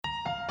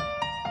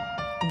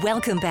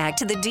Welcome back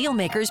to the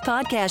Dealmakers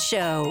Podcast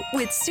Show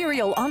with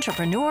serial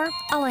entrepreneur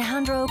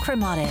Alejandro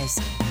Cremades,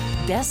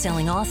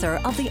 best-selling author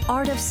of The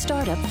Art of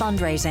Startup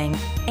Fundraising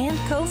and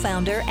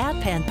co-founder at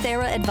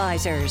Panthera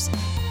Advisors.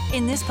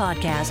 In this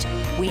podcast,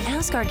 we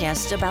ask our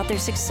guests about their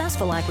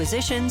successful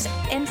acquisitions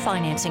and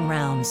financing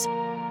rounds.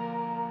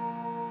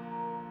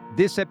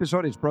 This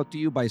episode is brought to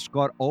you by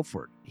Scott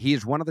Alford. He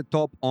is one of the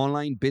top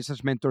online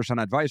business mentors and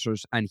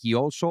advisors, and he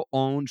also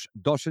owns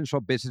dozens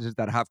of businesses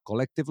that have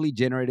collectively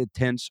generated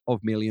tens of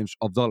millions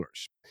of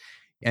dollars.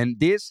 And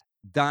this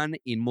done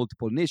in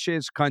multiple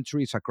niches,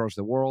 countries across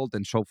the world,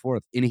 and so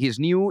forth. In his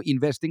new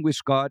Investing with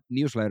Scott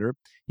newsletter,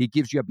 he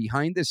gives you a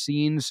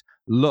behind-the-scenes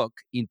look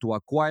into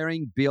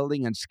acquiring,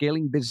 building, and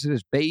scaling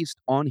businesses based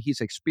on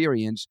his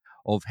experience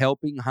of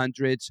helping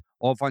hundreds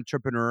of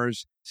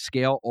entrepreneurs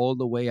scale all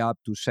the way up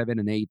to 7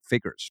 and 8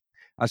 figures.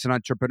 As an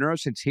entrepreneur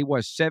since he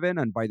was 7,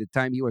 and by the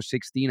time he was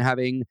 16,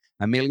 having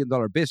 $1 million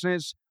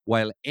business,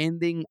 while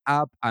ending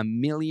up $1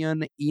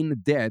 million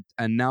in debt,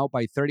 and now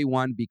by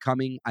 31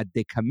 becoming a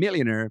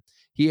decamillionaire,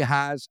 he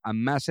has a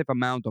massive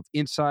amount of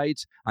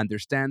insights,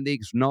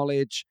 understandings,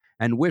 knowledge,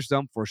 and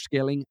wisdom for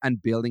scaling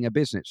and building a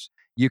business.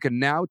 You can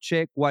now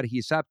check what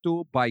he's up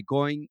to by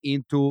going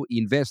into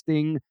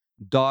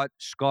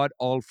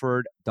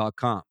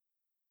investing.scottalford.com.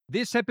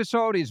 This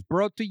episode is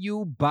brought to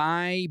you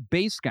by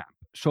Basecamp.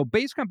 So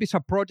Basecamp is a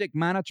project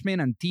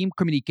management and team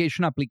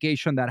communication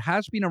application that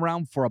has been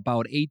around for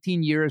about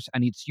 18 years,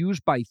 and it's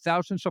used by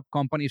thousands of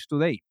companies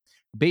today.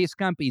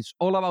 Basecamp is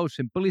all about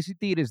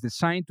simplicity. It is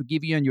designed to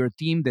give you and your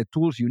team the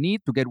tools you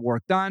need to get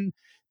work done.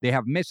 They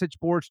have message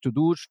boards,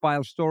 to-dos,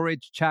 file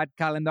storage, chat,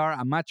 calendar,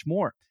 and much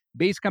more.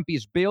 Basecamp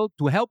is built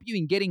to help you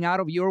in getting out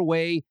of your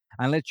way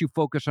and let you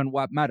focus on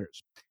what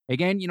matters.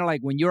 Again,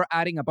 like when you're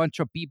adding a bunch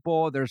of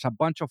people, there's a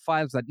bunch of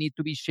files that need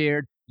to be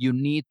shared. You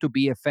need to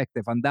be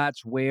effective. And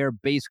that's where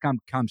Basecamp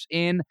comes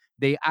in.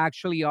 They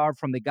actually are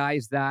from the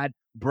guys that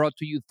brought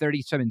to you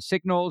 37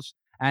 Signals.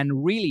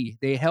 And really,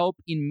 they help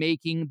in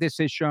making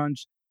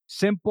decisions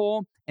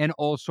simple and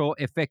also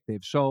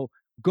effective. So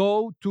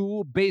go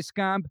to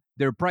Basecamp.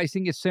 Their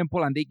pricing is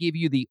simple, and they give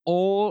you the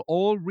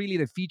all really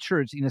the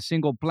features in a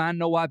single plan.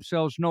 No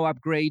upsells, no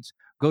upgrades.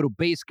 Go to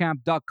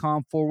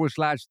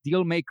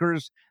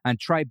basecamp.com/dealmakers and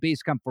try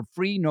Basecamp for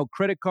free. No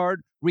credit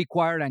card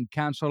required and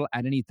cancel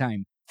at any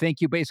time.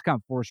 Thank you,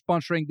 Basecamp, for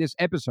sponsoring this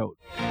episode.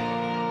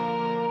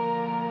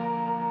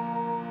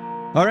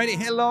 Alrighty,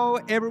 hello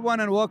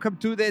everyone, and welcome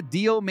to the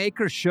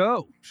Dealmaker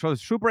Show. So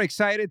super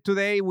excited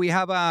today. We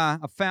have a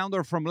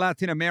founder from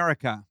Latin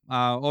America.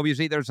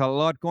 Obviously, there's a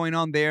lot going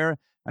on there,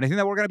 and I think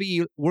that we're gonna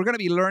be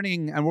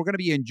learning and we're gonna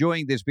be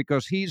enjoying this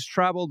because he's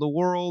traveled the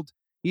world.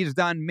 He's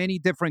done many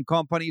different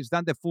companies,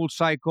 done the full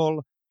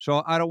cycle.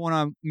 So I don't want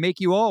to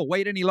make you all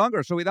wait any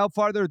longer. So without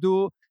further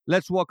ado,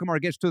 let's welcome our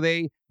guest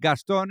today,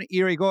 Gaston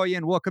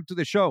Irigoyen. Welcome to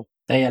the show.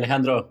 Hey,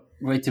 Alejandro.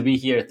 Great to be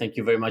here. Thank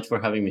you very much for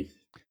having me.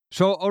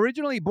 So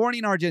originally born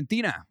in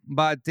Argentina,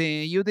 but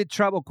you did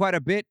travel quite a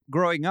bit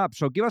growing up.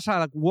 So give us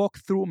a walk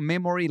through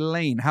memory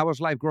lane. How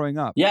was life growing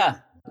up?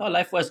 Yeah, no,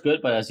 life was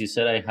good. But as you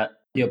said, I had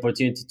the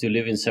opportunity to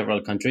live in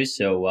several countries.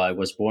 So I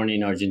was born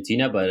in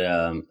Argentina, but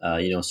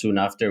soon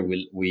after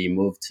we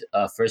moved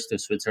first to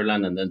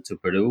Switzerland and then to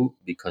Peru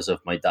because of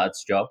my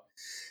dad's job.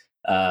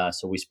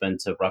 So we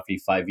spent roughly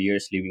 5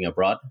 years living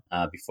abroad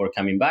before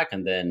coming back,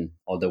 and then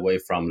all the way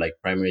from like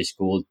primary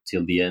school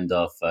till the end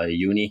of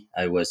uni,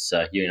 I was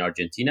here in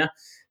Argentina.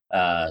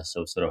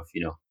 So sort of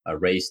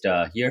raised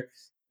here,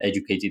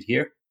 educated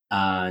here,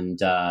 and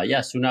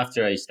soon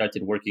after I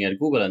started working at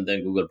Google, and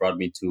then Google brought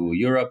me to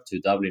Europe, to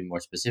Dublin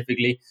more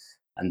specifically.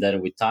 And then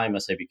with time,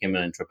 as I became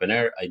an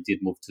entrepreneur, I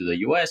did move to the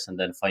US and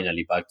then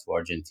finally back to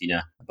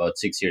Argentina about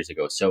 6 years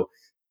ago. So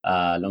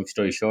long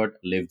story short,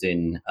 lived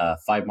in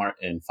five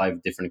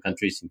different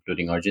countries,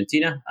 including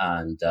Argentina,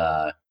 and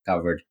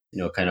covered,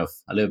 kind of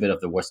a little bit of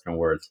the Western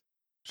world.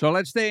 So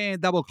let's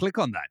double click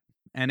on that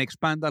and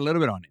expand a little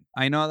bit on it.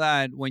 I know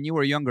that when you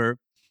were younger,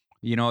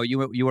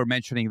 you were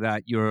mentioning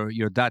that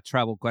your dad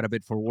traveled quite a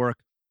bit for work.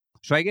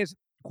 So I guess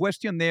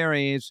question there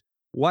is,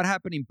 what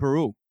happened in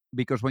Peru?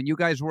 Because when you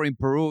guys were in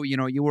Peru,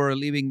 you were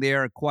living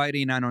there quite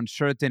in an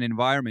uncertain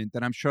environment,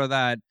 and I'm sure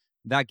that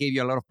gave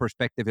you a lot of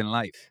perspective in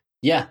life.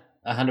 Yeah.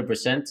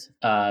 100%.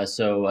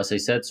 So as I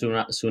said,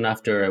 soon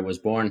after I was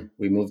born,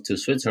 we moved to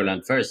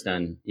Switzerland first.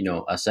 And,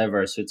 as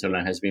ever,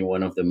 Switzerland has been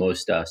one of the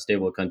most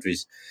stable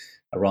countries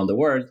around the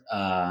world.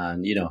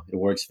 And, it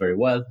works very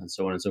well and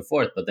so on and so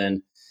forth. But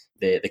then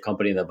the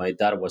company that my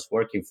dad was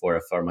working for,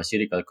 a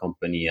pharmaceutical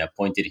company,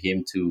 appointed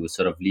him to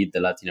sort of lead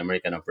the Latin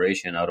American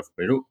operation out of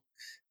Peru.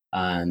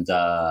 And,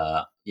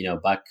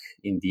 back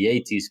in the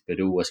 80s,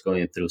 Peru was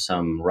going through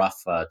some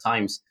rough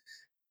times.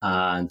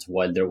 And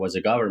while there was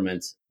a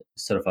government,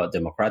 sort of a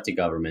democratic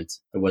government,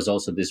 there was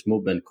also this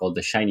movement called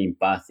the Shining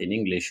Path in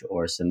English,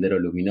 or Sendero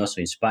Luminoso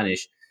in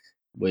Spanish,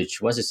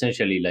 which was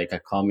essentially like a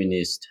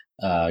communist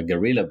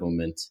guerrilla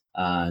movement.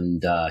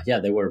 And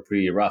they were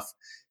pretty rough.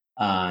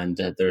 And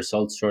there's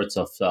all sorts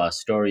of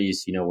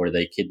stories, where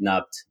they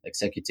kidnapped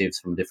executives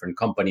from different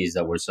companies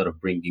that were sort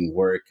of bringing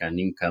work and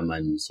income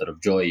and sort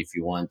of joy, if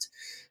you want,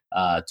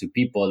 to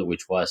people,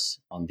 which was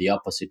on the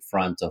opposite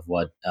front of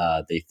what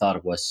they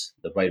thought was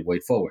the right way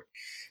forward.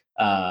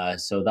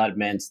 So that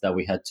meant that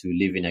we had to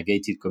live in a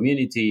gated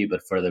community,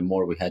 but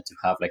furthermore, we had to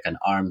have like an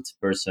armed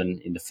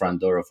person in the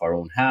front door of our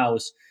own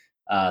house.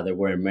 There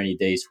were many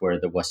days where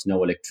there was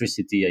no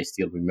electricity. I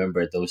still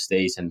remember those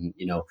days, and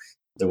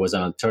there was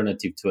an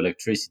alternative to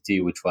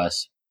electricity, which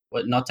was,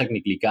 well, not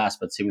technically gas,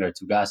 but similar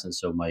to gas. And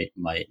so my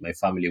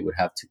family would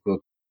have to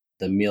cook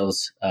the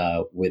meals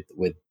with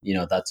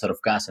that sort of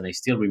gas. And I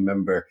still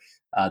remember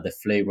the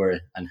flavor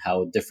and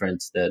how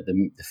different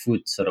the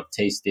food sort of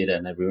tasted.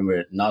 And I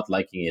remember not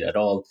liking it at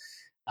all.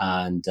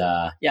 And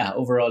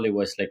overall, it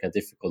was like a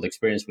difficult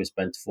experience. We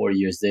spent 4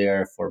 years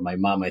there. For my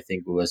mom, I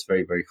think it was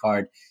very, very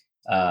hard.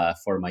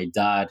 For my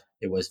dad,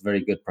 it was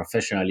very good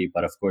professionally,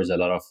 but of course, a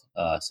lot of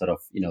sort of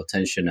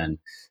tension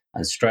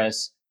and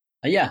stress.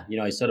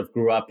 And I sort of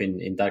grew up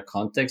in that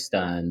context.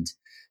 And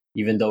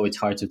even though it's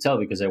hard to tell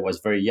because I was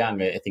very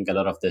young, I think a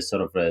lot of the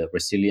sort of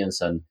resilience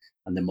and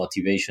the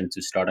motivation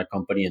to start a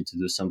company and to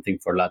do something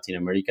for Latin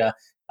America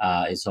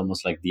is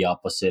almost like the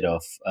opposite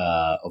of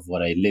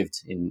what I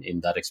lived in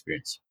that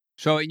experience.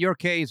 So in your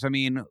case,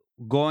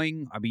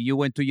 you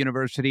went to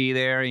university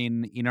there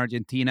in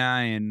Argentina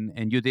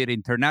and you did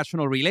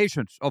international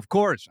relations, of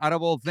course, out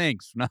of all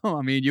things.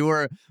 No, you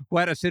were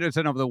quite a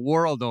citizen of the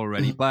world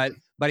already. But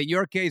in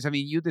your case,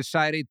 you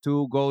decided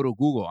to go to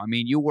Google.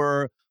 You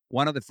were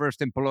one of the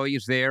first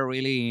employees there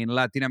really in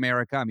Latin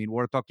America.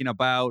 We're talking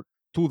about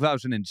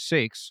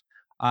 2006.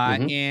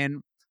 Mm-hmm.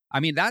 And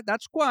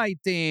that's quite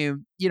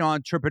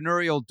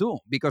entrepreneurial too,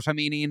 because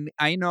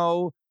I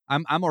know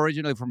I'm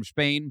originally from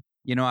Spain,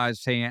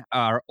 as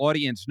our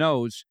audience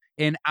knows,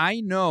 and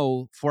I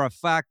know for a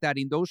fact that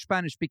in those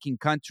Spanish-speaking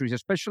countries,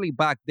 especially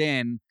back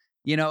then,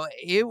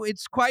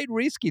 it's quite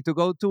risky to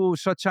go to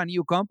such a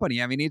new company.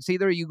 It's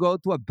either you go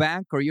to a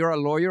bank or you're a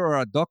lawyer or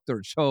a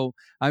doctor. So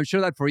I'm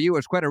sure that for you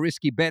it's quite a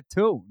risky bet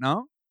too,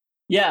 no?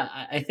 Yeah,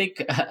 I think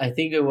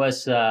it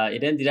was.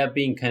 It ended up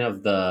being kind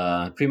of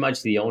the pretty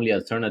much the only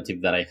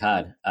alternative that I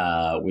had,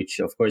 which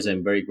of course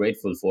I'm very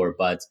grateful for.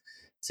 But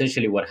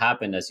essentially, what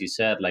happened, as you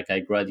said, like I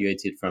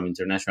graduated from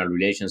international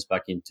relations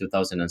back in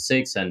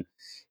 2006, and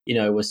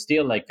it was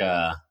still like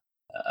a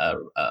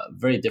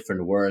very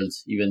different world.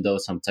 Even though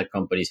some tech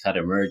companies had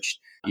emerged,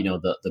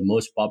 the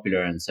most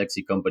popular and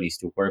sexy companies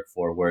to work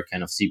for were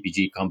kind of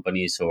CPG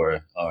companies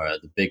or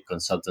the big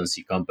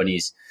consultancy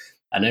companies.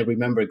 And I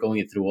remember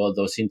going through all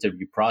those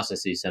interview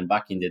processes. And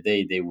back in the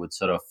day, they would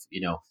sort of,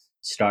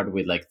 start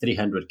with like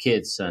 300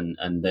 kids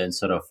and then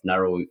sort of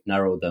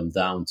narrow them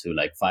down to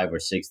like 5 or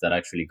 6 that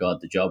actually got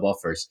the job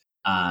offers.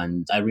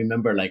 And I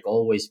remember like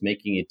always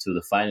making it to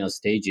the final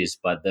stages,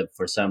 but that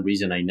for some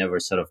reason I never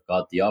sort of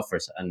got the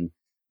offers. And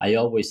I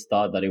always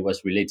thought that it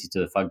was related to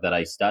the fact that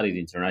I studied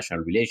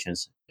international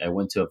relations. I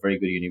went to a very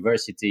good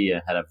university.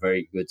 I had a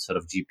very good sort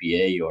of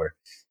GPA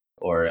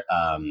or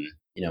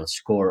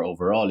score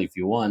overall, if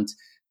you want.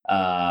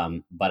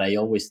 But I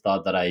always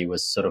thought that I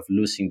was sort of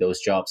losing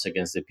those jobs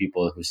against the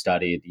people who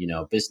studied,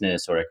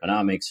 business or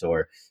economics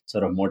or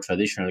sort of more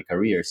traditional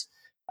careers.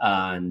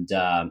 And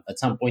at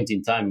some point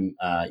in time,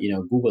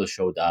 Google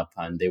showed up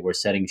and they were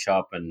setting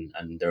shop and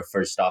their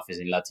first office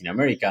in Latin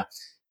America.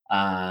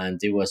 And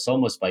it was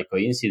almost by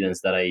coincidence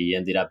that I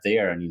ended up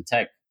there and in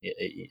tech.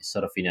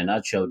 Sort of in a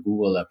nutshell,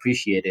 Google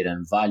appreciated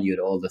and valued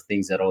all the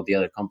things that all the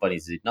other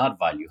companies did not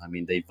value.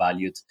 They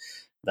valued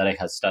that I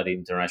had studied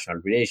international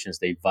relations.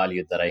 They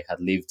valued that I had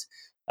lived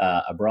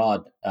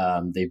abroad.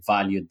 They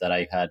valued that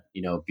I had,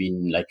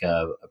 been like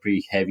a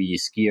pretty heavy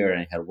skier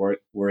and had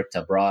worked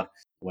abroad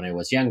when I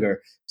was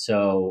younger.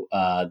 So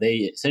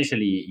they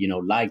essentially,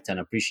 liked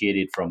and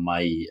appreciated from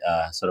my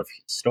sort of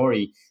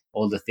story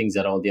all the things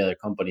that all the other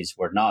companies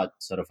were not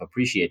sort of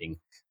appreciating.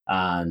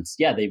 And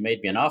they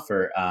made me an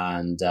offer.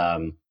 And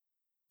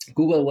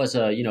Google was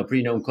a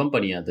pretty known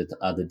company at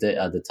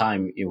the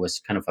time. It was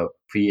kind of a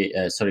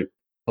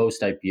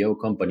post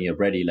IPO company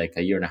already, like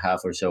a year and a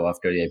half or so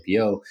after the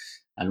IPO,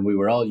 and we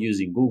were all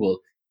using Google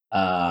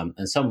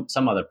and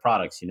some other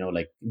products,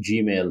 like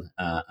Gmail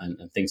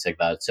and things like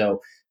that.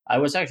 So I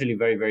was actually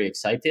very, very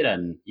excited.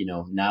 And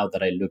now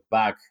that I look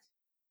back,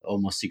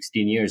 almost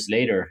 16 years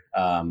later,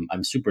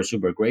 I'm super,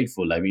 super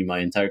grateful. My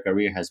entire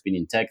career has been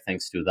in tech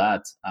thanks to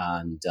that.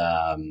 And,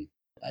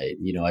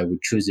 I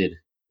would choose it,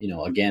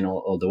 again,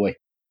 all the way.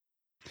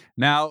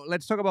 Now,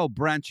 let's talk about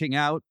branching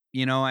out,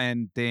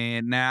 and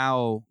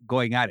now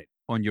going at it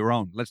on your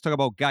own. Let's talk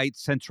about Guide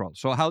Central.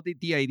 So how did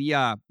the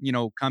idea,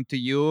 come to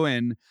you,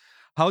 and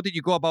how did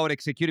you go about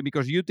executing?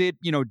 Because you did,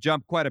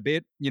 jump quite a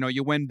bit.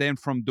 You went then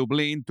from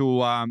Dublin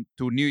to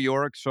New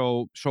York.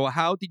 So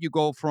how did you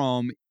go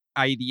from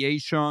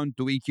ideation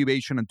to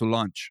incubation and to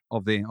launch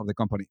of the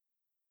company?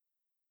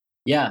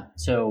 Yeah.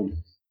 So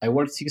I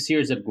worked 6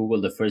 years at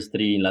Google, the first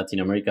 3 in Latin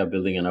America,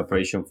 building an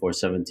operation for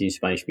 17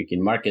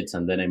 Spanish-speaking markets,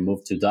 and then I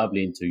moved to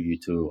Dublin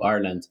to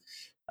Ireland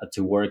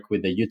to work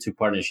with the YouTube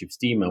partnerships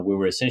team, and we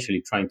were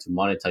essentially trying to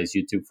monetize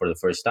YouTube for the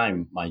first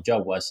time. My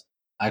job was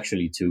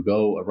actually to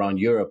go around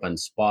Europe and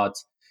spot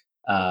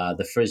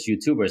the first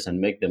YouTubers and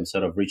make them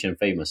sort of rich and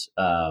famous.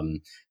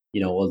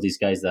 All these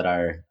guys that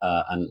are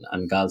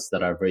and gals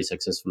that are very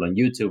successful on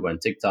YouTube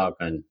and TikTok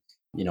and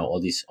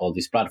all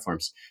these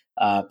platforms.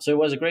 So it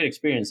was a great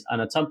experience.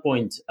 And at some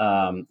point,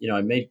 I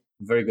made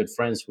very good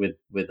friends with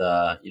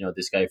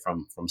this guy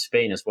from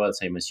Spain as well,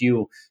 same as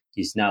you.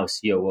 He's now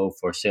COO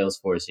for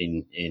Salesforce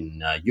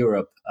in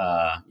Europe.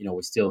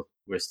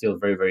 We're still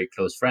very, very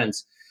close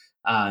friends.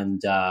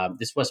 And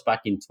this was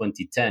back in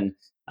 2010.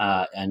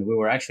 And we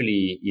were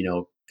actually,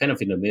 kind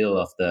of in the middle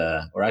of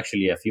or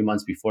actually a few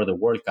months before the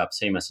World Cup,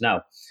 same as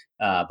now,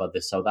 but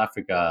the South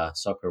Africa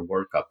Soccer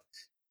World Cup.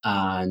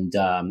 And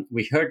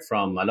we heard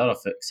from a lot of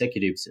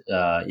executives,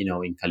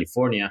 in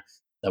California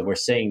that were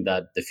saying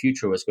that the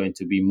future was going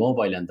to be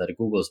mobile and that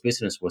Google's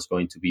business was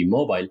going to be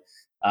mobile.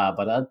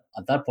 But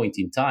at that point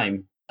in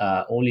time,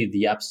 only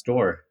the App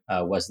Store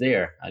was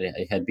there.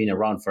 It had been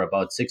around for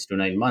about 6 to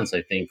 9 months,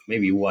 I think,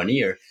 maybe 1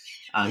 year,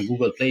 and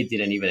Google Play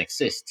didn't even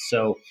exist.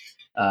 So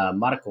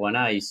Marco and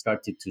I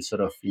started to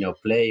sort of,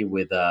 play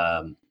with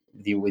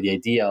the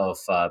idea of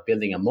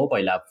building a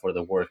mobile app for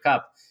the World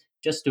Cup,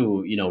 just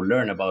to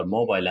learn about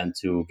mobile and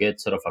to get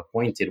sort of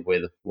acquainted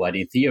with what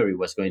in theory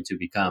was going to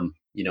become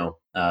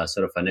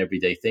sort of an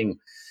everyday thing.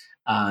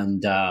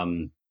 And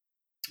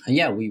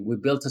yeah, we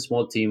built a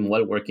small team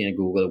while working at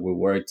Google. We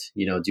worked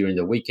during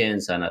the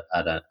weekends and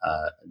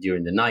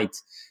during the night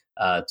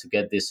to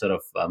get this sort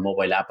of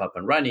mobile app up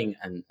and running,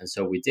 and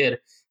so we did.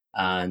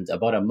 And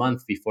about a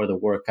month before the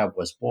World Cup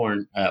was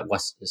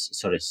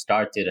sort of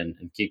started and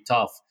kicked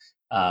off,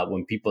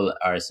 when people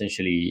are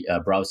essentially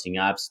browsing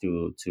apps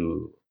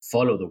to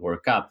follow the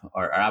World Cup,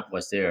 our app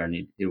was there,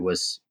 and it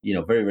was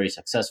very, very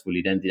successful.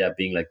 It ended up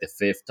being like the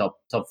fifth top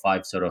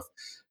five sort of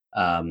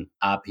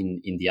app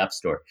in the App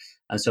Store.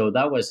 And so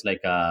that was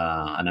like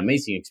an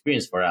amazing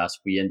experience for us.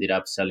 We ended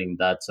up selling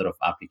that sort of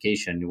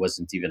application. It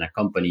wasn't even a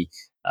company,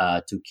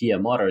 to Kia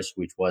Motors,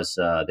 which was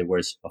they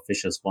were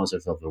official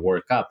sponsors of the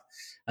World Cup.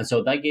 And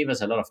so that gave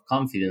us a lot of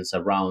confidence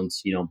around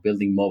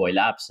building mobile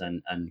apps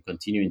and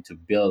continuing to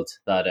build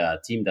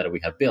that team that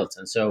we had built.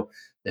 And so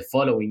the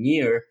following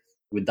year,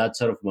 with that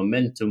sort of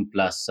momentum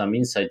plus some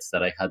insights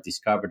that I had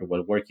discovered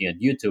while working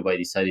at YouTube, I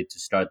decided to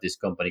start this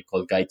company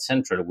called Guide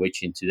Central,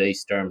 which in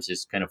today's terms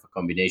is kind of a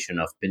combination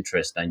of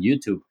Pinterest and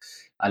YouTube,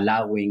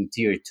 allowing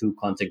tier 2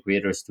 content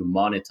creators to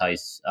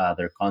monetize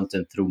their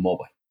content through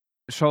mobile.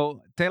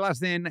 So tell us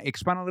then,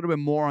 expand a little bit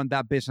more on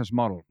that business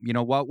model.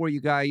 What were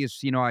you guys,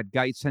 at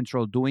Guide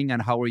Central doing,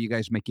 and how were you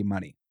guys making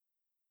money?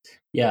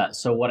 Yeah,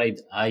 so what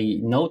I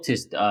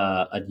noticed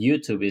at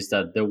YouTube is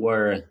that there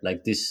were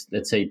like this,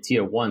 let's say,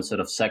 tier 1 sort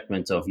of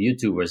segment of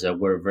YouTubers that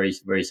were very,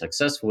 very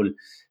successful,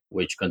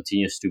 which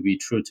continues to be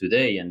true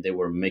today, and they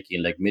were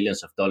making like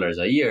millions of dollars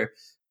a year.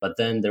 But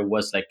then there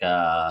was like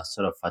a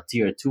sort of a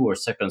tier 2 or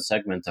second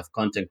segment of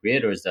content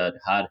creators that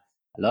had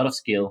a lot of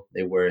skill.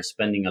 They were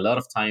spending a lot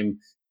of time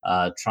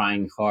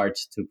trying hard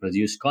to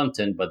produce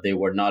content, but they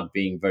were not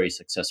being very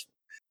successful.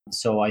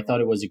 So I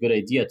thought it was a good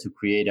idea to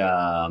create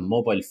a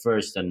mobile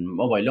first and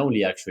mobile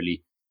only,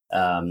 actually,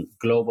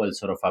 global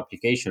sort of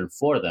application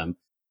for them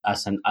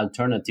as an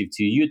alternative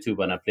to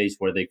YouTube and a place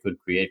where they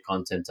could create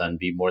content and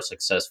be more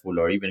successful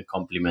or even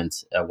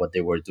complement what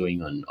they were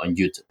doing on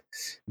YouTube.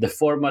 The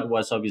format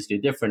was obviously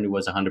different. It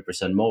was 100%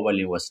 mobile.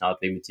 It was not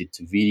limited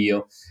to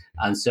video.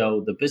 And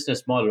so the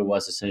business model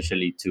was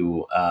essentially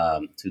to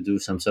do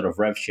some sort of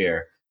rev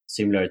share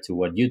similar to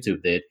what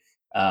YouTube did.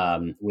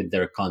 With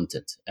their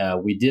content.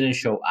 We didn't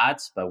show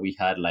ads, but we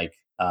had like,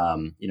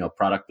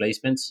 product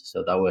placements.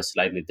 So that was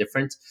slightly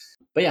different.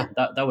 But yeah,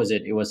 that was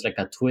it. It was like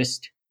a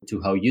twist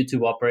to how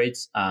YouTube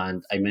operates.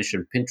 And I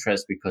mentioned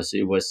Pinterest because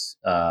it was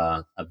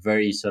a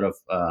very sort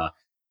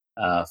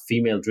of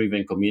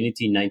female-driven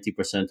community.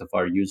 90% of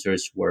our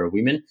users were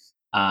women.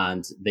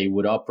 And they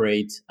would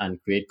operate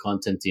and create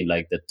content in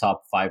like the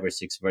top 5 or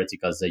 6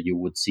 verticals that you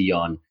would see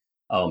on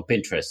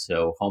Pinterest.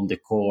 So home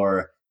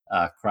decor,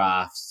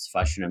 crafts,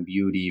 fashion and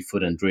beauty,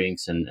 food and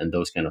drinks, and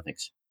those kind of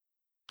things.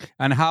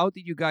 And how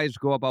did you guys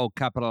go about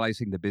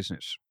capitalizing the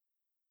business?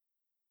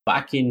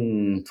 Back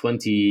in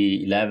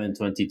 2011,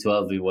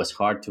 2012, it was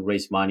hard to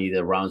raise money.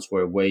 The rounds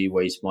were way,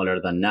 way smaller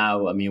than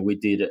now. I mean, we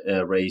did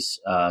raise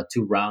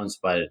 2 rounds,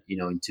 but,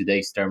 in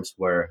today's terms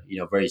were,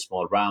 very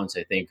small rounds.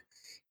 I think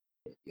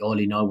all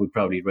in all, we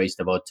probably raised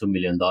about $2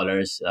 million.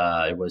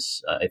 It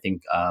was, I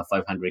think,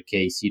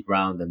 500K seed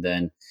round and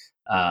then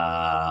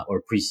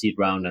or pre-seed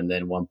round and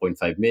then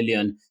 1.5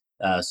 million.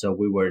 So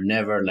we were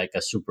never like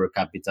a super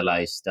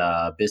capitalized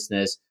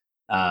business.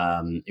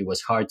 It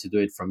was hard to do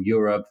it from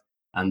Europe.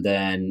 And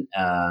then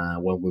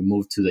when we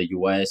moved to the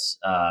US,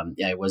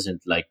 it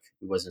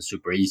wasn't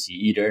super easy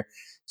either.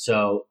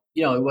 So,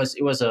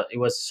 it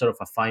was sort of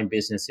a fine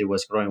business. It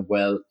was growing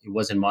well. It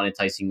wasn't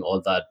monetizing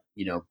all that,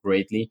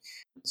 greatly.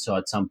 So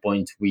at some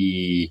point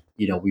we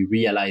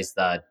realized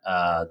that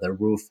the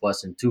roof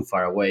wasn't too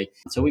far away.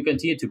 So we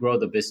continued to grow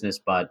the business,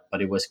 but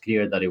it was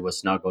clear that it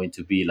was not going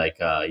to be like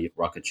a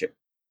rocket ship.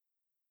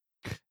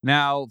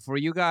 Now, for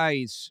you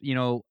guys,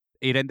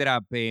 it ended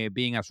up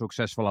being a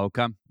successful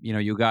outcome.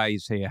 You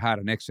guys had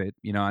an exit.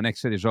 An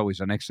exit is always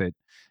an exit.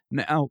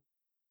 Now,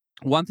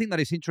 one thing that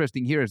is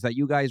interesting here is that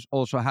you guys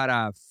also had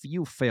a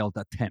few failed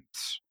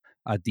attempts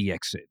at the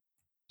exit. Yep.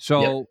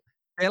 So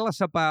tell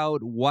us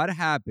about what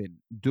happened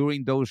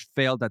during those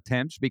failed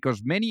attempts,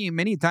 because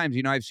many times,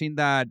 I've seen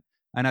that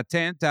an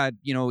attempt at,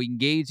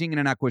 engaging in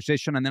an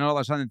acquisition and then all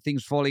of a sudden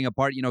things falling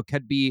apart,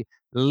 can be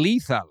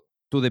lethal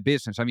to the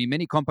business. I mean,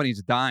 many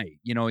companies die,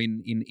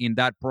 in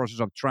that process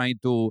of trying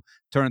to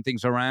turn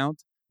things around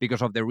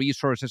because of the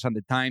resources and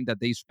the time that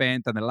they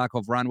spent and the lack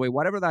of runway,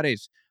 whatever that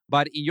is.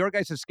 But in your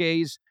guys'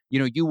 case,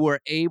 you were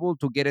able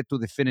to get it to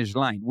the finish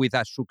line with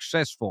a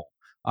successful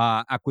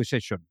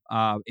acquisition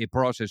a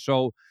process.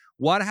 So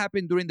what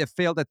happened during the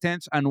failed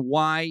attempts and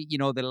why,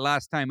 the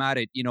last time at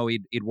it,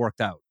 it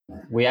worked out?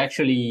 We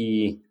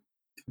actually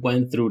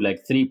went through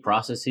like three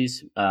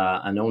processes,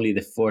 and only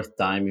the fourth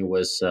time it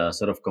was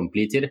sort of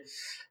completed.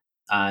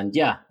 And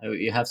yeah,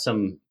 you have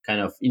some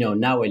kind of,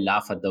 now I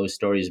laugh at those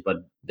stories, but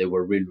they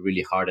were really,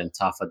 really hard and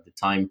tough at the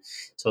time.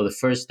 So the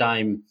first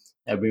time,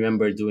 I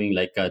remember doing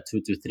like a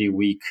 2 to 3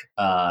 week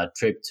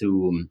trip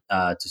to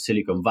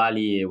Silicon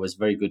Valley. It was a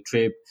very good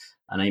trip.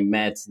 And I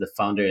met the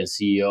founder and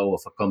CEO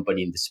of a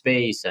company in the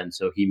space. And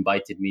so he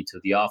invited me to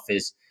the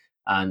office.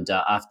 And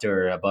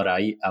after about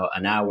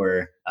an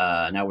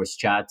hour's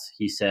chat,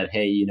 he said,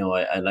 "Hey,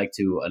 I like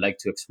to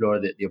explore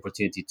the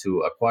opportunity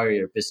to acquire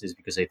your business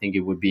because I think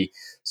it would be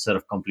sort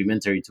of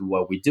complementary to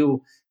what we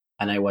do."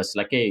 And I was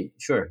like, "Hey,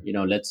 sure,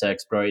 let's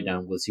explore it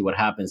and we'll see what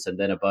happens." And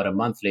then about a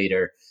month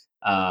later,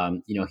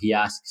 he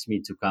asks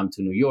me to come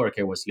to New York.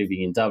 I was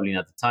living in Dublin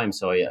at the time,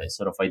 so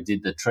I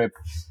did the trip,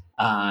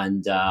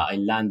 and I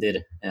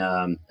landed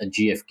at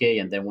GFK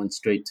and then went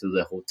straight to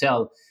the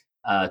hotel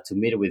to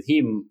meet with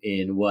him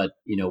in what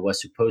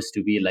was supposed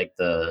to be like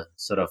the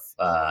sort of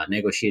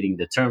negotiating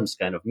the terms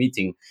kind of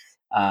meeting.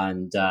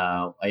 And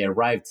I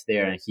arrived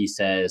there, and he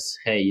says,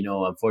 "Hey,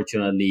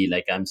 unfortunately,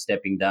 like I'm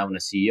stepping down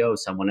as CEO.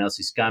 Someone else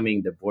is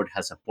coming. The board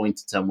has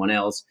appointed someone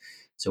else,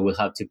 so we'll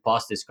have to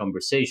pause this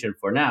conversation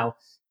for now."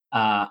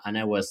 And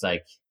I was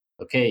like,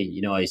 "Okay,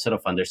 I sort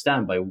of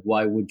understand, but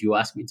why would you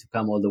ask me to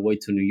come all the way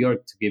to New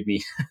York to give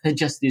me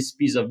just this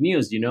piece of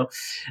news?"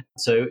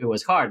 So it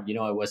was hard.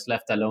 I was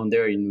left alone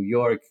there in New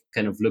York,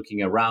 kind of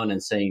looking around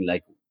and saying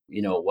like,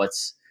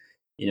 what's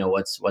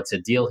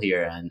the deal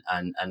here?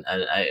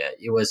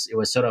 It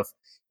was sort of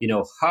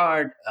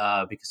hard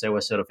because I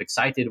was sort of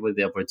excited with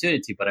the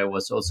opportunity, but I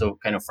was also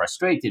kind of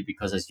frustrated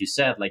because, as you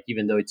said, like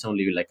even though it's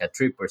only like a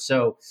trip or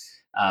so,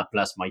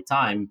 plus my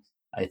time,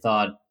 I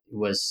thought it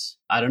was,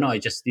 I don't know, I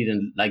just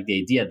didn't like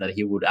the idea that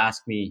he would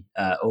ask me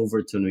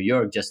over to New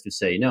York just to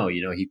say no.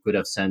 He could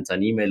have sent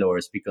an email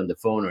or speak on the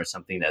phone or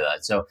something like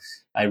that. So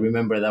I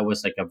remember that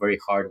was like a very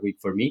hard week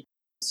for me.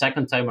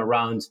 Second time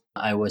around,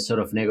 I was sort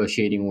of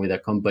negotiating with a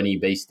company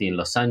based in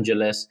Los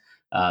Angeles.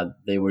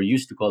 They were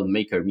used to call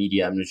Maker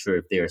Media. I'm not sure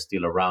if they are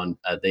still around.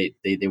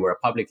 They were a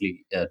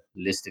publicly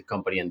listed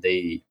company, and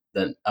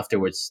then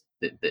afterwards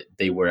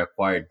they were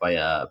acquired by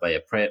a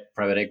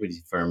private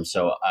equity firm.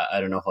 So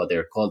I don't know how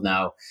they're called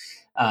now.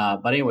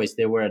 But anyways,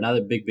 they were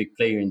another big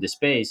player in the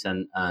space,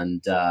 and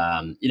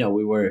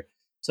we were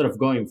sort of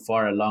going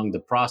far along the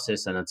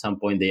process. And at some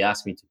point, they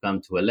asked me to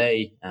come to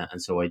LA, and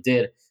so I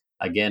did.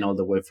 Again, all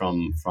the way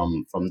from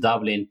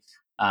Dublin.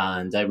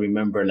 And I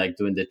remember like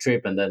doing the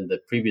trip, and then the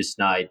previous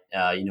night,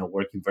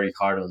 working very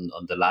hard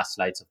on the last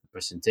slides of the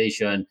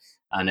presentation.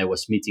 And I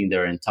was meeting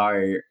their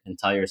entire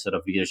sort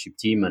of leadership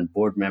team and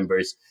board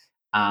members.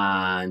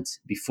 And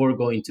before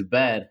going to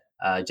bed,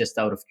 just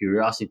out of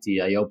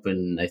curiosity, I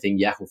opened, I think,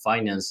 Yahoo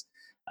Finance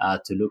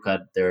to look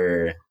at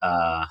their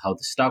how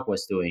the stock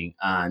was doing,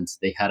 and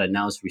they had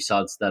announced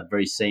results that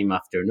very same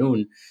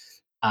afternoon,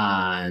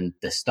 and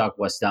the stock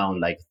was down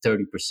like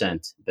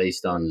 30%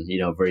 based on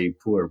very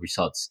poor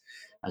results.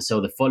 And so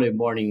the following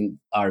morning,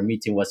 our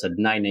meeting was at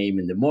 9 a.m.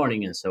 in the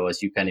morning, and so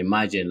as you can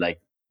imagine,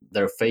 like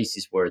their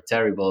faces were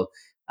terrible,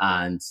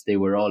 and they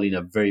were all in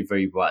a very,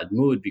 very bad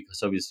mood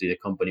because obviously the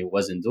company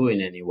wasn't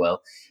doing any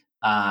well.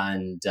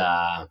 And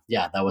that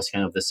was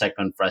kind of the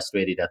second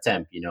frustrated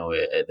attempt.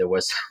 There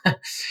was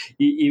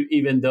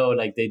even though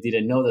like they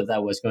didn't know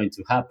that was going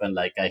to happen,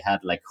 like I had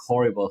like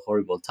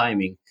horrible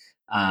timing.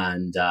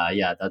 And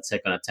that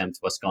second attempt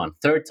was gone.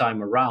 Third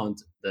time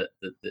around, the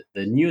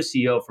new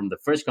CEO from the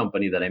first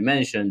company that I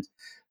mentioned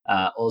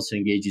also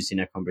engages in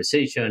a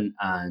conversation,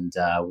 and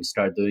we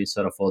start doing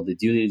sort of all the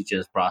due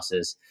diligence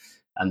process.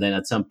 And then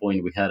at some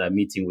point, we had a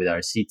meeting with our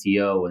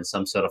CTO and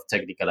some sort of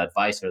technical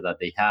advisor that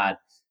they had.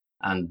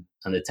 And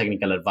the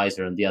technical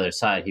advisor on the other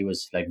side, he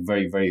was like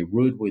very, very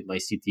rude with my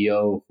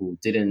CTO, who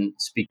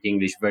didn't speak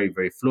English very,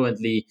 very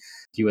fluently.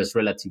 He was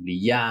relatively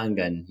young,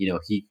 and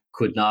he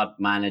could not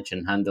manage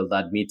and handle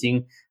that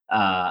meeting.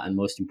 And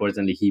most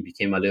importantly, he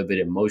became a little bit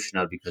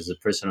emotional because the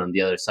person on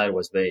the other side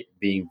was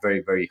being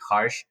very, very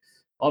harsh,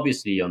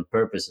 obviously on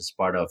purpose as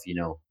part of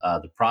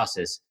the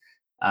process.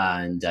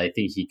 And I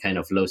think he kind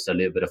of lost a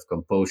little bit of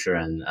composure,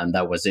 and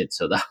that was it.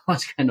 So that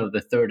was kind of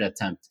the third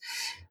attempt.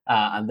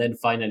 And then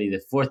finally,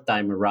 the fourth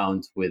time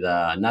around with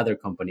another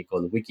company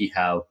called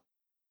WikiHow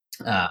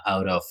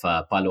out of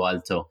Palo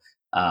Alto,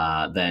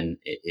 then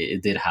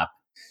it did happen.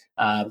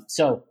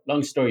 So,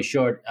 long story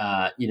short,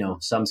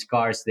 some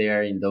scars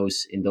there in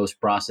those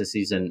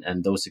processes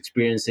and those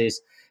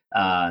experiences.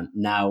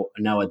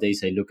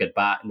 Nowadays, I look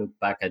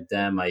back at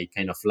them, I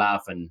kind of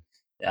laugh, and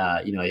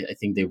I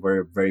think they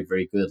were very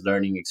very good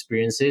learning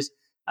experiences.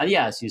 And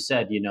yeah, as you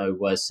said, it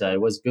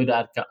was good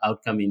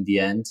outcome in the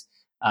end.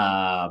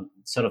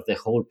 Sort of the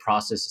whole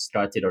process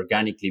started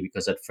organically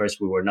because at first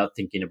we were not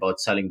thinking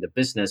about selling the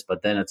business,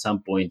 but then at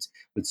some point,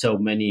 with so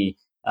many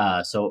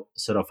so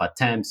sort of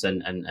attempts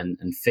and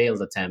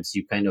failed attempts,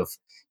 you kind of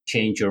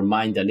change your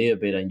mind a little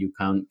bit, and you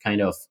can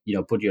kind of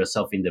put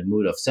yourself in the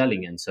mood of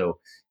selling. And so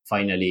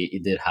finally,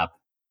 it did happen.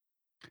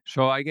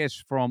 So I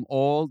guess from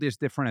all these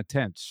different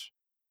attempts,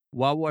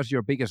 what was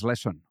your biggest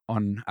lesson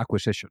on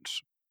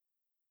acquisitions?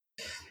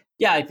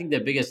 Yeah, I think the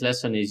biggest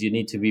lesson is you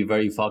need to be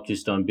very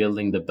focused on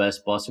building the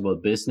best possible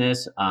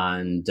business,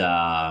 and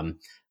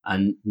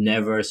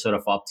never sort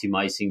of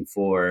optimizing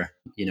for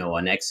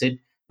an exit,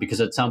 because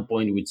at some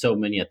point with so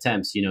many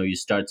attempts, you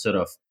start sort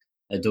of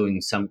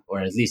doing some, or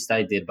at least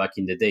I did back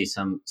in the day,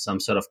 some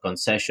sort of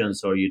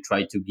concessions, or you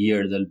try to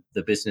gear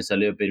the business a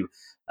little bit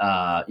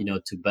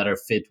to better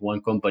fit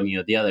one company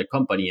or the other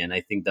company. And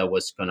I think that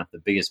was kind of the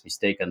biggest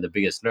mistake and the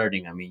biggest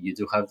learning. I mean,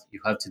 you have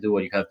to do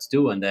what you have to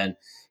do, and then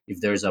if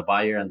there's a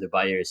buyer and the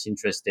buyer is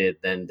interested,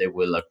 then they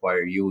will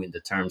acquire you in the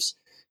terms,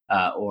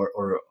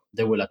 or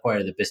they will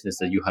acquire the business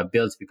that you have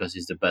built because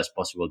it's the best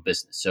possible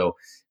business. So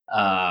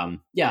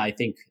yeah, I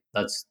think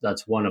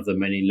that's one of the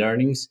many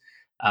learnings.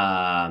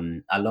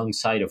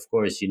 Alongside, of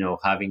course,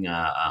 having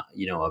a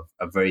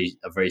very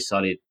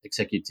solid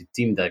executive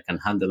team that can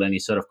handle any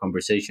sort of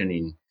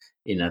conversation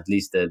in at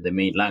least the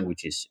main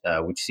languages,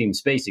 which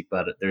seems basic,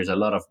 but there's a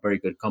lot of very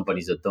good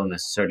companies that don't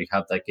necessarily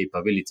have that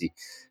capability.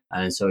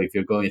 And so if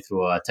you're going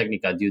through a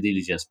technical due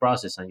diligence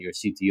process and your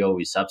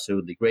CTO is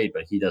absolutely great,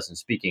 but he doesn't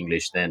speak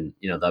English, then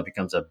that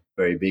becomes a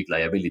very big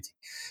liability.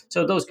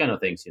 So those kind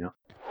of things.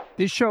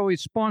 This show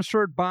is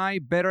sponsored by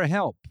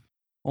BetterHelp.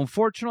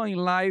 Unfortunately, in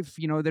life,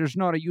 there's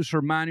not a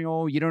user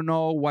manual. You don't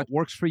know what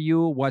works for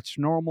you, what's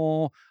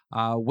normal,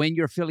 when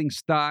you're feeling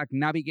stuck,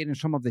 navigating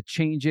some of the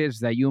changes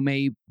that you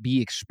may be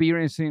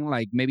experiencing,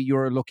 like maybe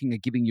you're looking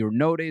at giving your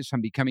notice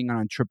and becoming an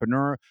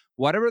entrepreneur.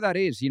 Whatever that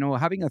is,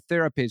 having a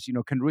therapist,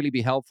 can really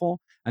be helpful.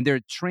 And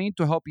they're trained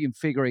to help you in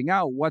figuring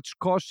out what's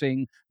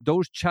causing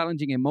those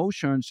challenging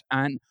emotions.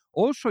 And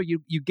also,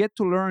 you get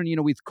to learn,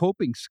 with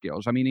coping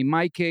skills. I mean, in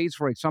my case,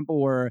 for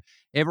example,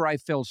 wherever I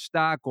felt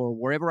stuck or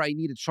wherever I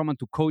needed someone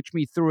to coach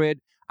me through it,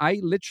 I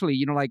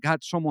literally,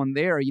 had someone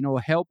there,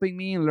 helping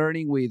me,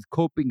 learning with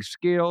coping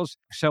skills,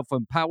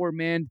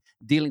 self-empowerment,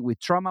 dealing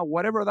with trauma,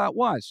 whatever that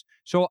was.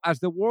 So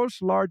as the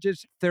world's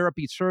largest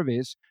therapy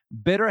service,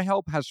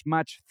 BetterHelp has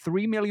matched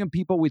 3 million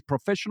people with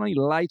professionally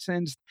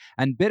licensed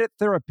and vetted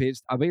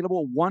therapists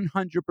available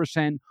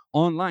 100%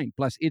 online.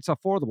 Plus, it's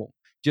affordable.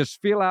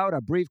 Just fill out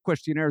a brief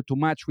questionnaire to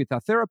match with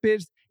a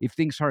therapist. If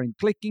things aren't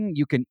clicking,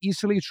 you can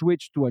easily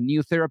switch to a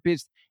new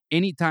therapist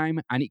anytime,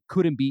 and it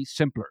couldn't be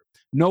simpler.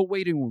 No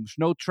waiting rooms,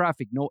 no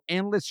traffic, no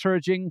endless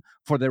searching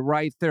for the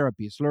right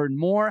therapist. Learn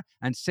more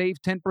and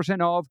save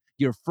 10% off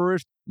your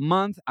first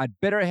month at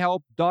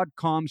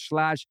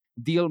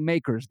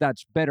betterhelp.com/dealmakers.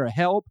 That's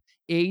BetterHelp,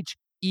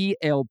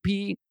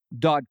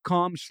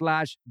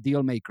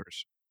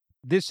 HELP.com/dealmakers.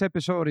 This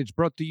episode is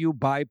brought to you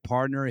by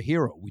Partner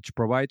Hero, which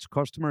provides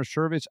customer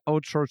service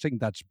outsourcing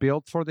that's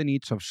built for the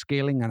needs of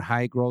scaling and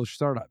high growth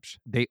startups.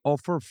 They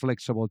offer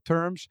flexible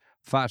terms,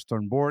 fast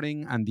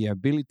onboarding, and the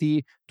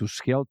ability to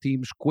scale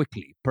teams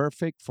quickly.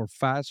 Perfect for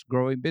fast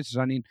growing business.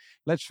 I mean,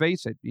 let's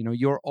face it,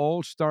 you're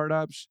all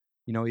startups.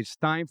 It's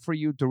time for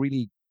you to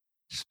really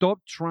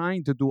stop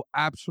trying to do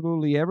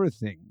absolutely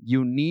everything.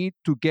 You need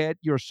to get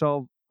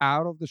yourself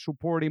out of the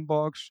support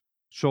inbox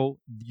so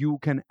you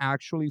can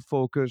actually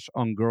focus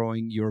on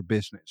growing your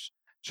business.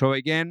 So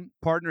again,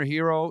 Partner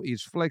Hero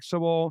is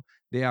flexible.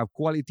 They have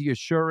quality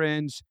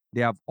assurance. They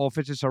have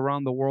offices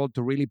around the world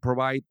to really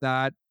provide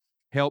that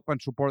help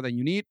and support that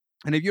you need.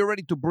 And if you're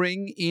ready to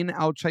bring in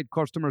outside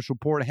customer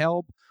support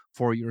help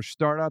for your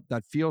startup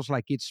that feels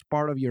like it's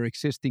part of your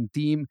existing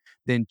team,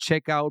 then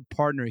check out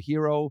Partner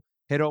Hero.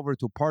 Head over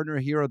to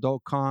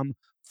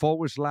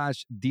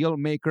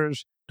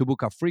partnerhero.com/dealmakers to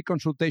book a free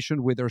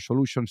consultation with their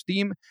solutions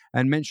team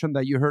and mention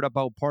that you heard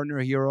about Partner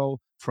Hero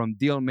from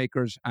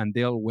Dealmakers, and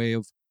they'll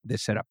waive the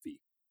setup fee.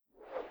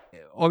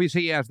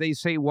 Obviously, as they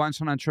say, once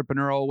an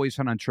entrepreneur, always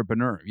an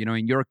entrepreneur.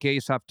 In your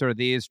case, after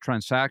this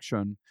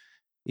transaction,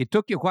 it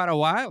took you quite a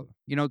while,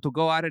 to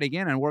go at it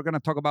again. And we're going to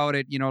talk about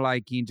it,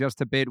 like in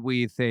just a bit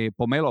with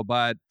Pomelo.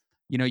 But,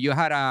 you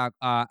had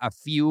a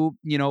few,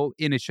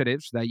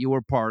 initiatives that you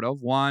were part of.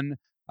 One,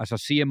 as a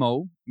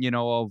CMO,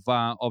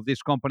 of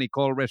this company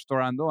called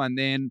Restaurando. And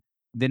then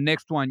the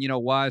next one,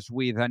 was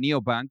with a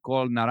neobank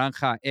called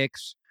Naranja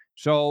X.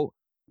 So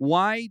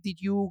why did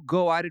you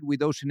go at it with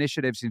those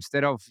initiatives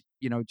instead of,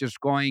 just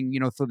going,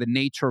 through the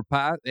natural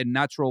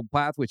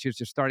path, which is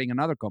just starting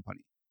another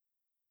company?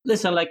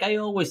 Listen, like I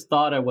always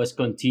thought I was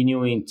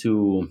continuing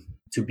to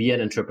be an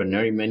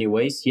entrepreneur in many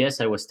ways.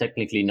 Yes, I was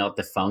technically not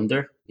the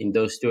founder in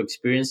those two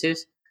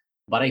experiences,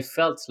 but I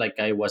felt like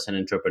I was an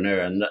entrepreneur,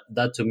 and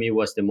that to me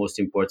was the most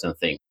important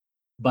thing.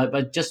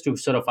 But just to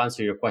sort of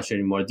answer your question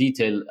in more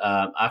detail,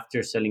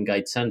 after selling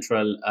Guide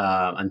Central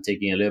and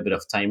taking a little bit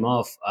of time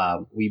off,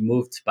 we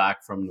moved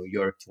back from New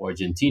York to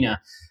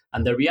Argentina.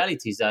 And the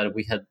reality is that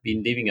we had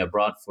been living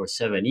abroad for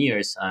 7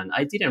 years, and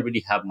I didn't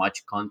really have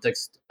much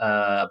context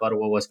about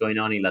what was going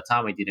on in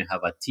Latam. I didn't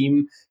have a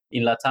team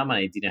in Latam, and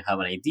I didn't have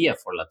an idea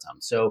for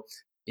Latam. So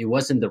it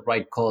wasn't the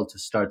right call to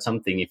start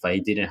something if I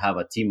didn't have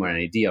a team or an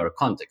idea or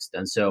context.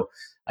 And so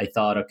I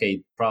thought,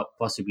 okay,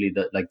 possibly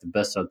the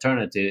best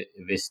alternative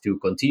is to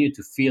continue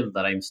to feel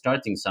that I'm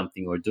starting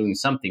something or doing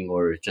something,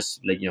 or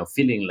just like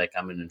feeling like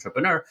I'm an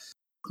entrepreneur,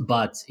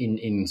 but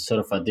in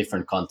sort of a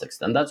different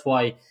context. And that's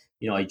why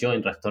I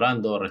joined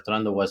Restaurando.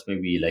 Restaurando was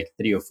maybe like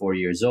 3 or 4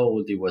 years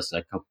old. It was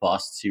like a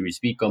post Series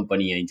B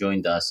company. I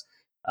joined as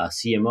a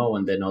CMO,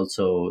 and then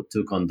also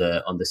took on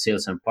the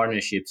sales and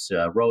partnerships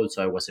role.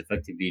 So I was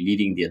effectively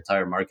leading the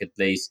entire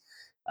marketplace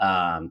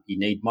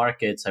in 8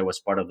 markets. I was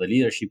part of the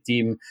leadership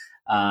team,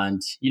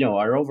 and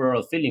our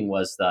overall feeling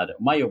was that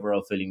my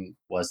overall feeling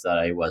was that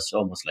I was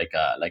almost like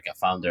a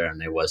founder,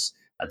 and I was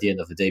at the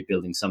end of the day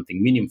building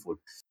something meaningful.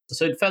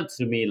 So it felt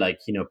to me like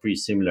pretty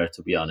similar,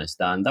 to be honest,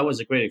 and that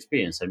was a great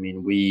experience. I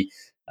mean, we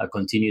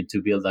continued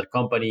to build that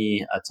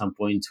company. At some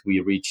point we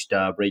reached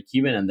break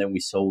even, and then we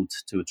sold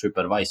to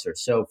TripAdvisor.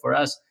 So for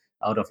us,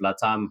 out of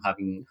Latam,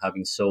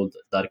 having sold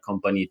that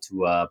company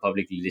to a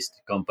publicly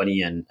listed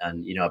company, and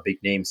a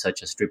big name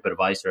such as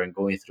TripAdvisor, and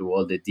going through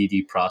all the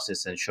DD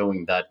process and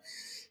showing that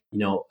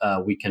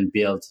we can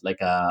build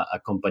like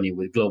a company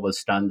with global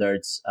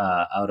standards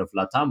out of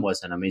Latam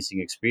was an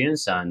amazing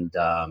experience. And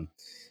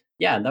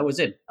yeah, that was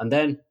it. And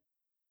then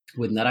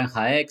with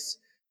Naranja X,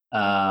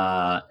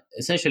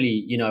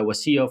 essentially, I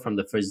was CEO from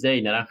the first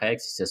day. Naranja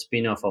X is a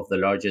spin-off of the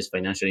largest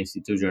financial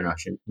institution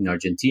in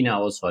Argentina,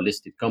 also a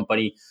listed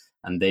company,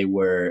 and they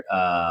wanted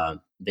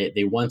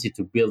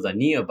to build a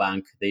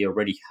neobank. They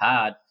already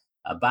had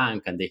a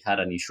bank, and they had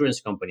an insurance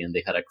company, and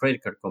they had a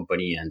credit card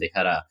company, and they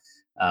had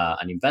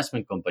an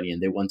investment company,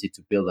 and they wanted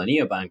to build a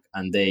neobank,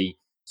 and they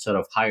sort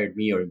of hired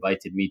me or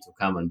invited me to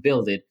come and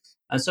build it.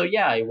 And so,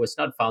 yeah, I was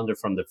not founder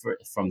from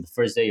the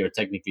first day, or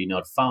technically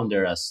not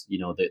founder, as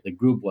the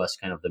group was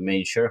kind of the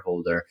main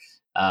shareholder.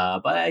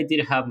 But I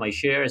did have my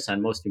shares,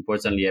 and most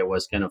importantly, I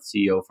was kind of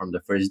CEO from the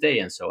first day,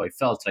 and so I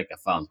felt like a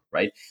founder,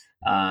 right?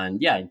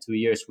 And yeah, in 2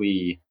 years,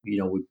 we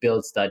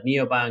built that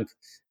neobank.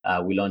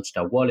 We launched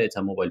a wallet,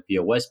 a mobile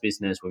POS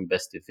business. We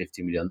invested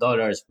 $50 million.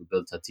 We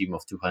built a team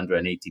of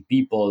 280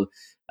 people.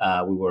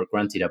 We were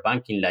granted a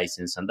banking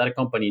license, and that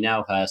company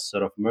now has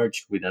sort of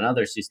merged with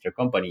another sister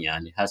company,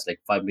 and it has like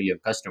 5 million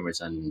customers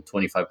and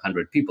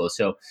 2,500 people.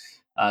 So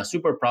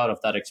super proud of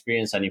that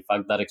experience. And in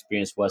fact, that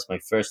experience was my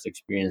first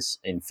experience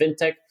in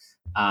fintech.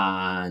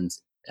 And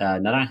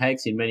Naranja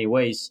X, in many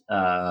ways,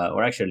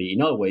 or actually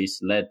in all ways,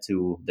 led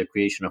to the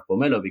creation of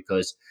Pomelo,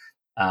 because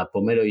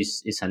Pomelo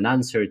is an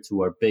answer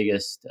to our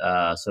biggest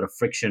sort of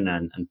friction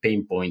and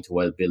pain point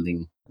while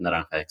building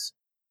Naranja X.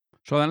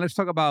 So then let's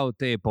talk about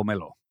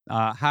Pomelo.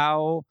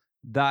 How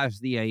does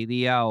the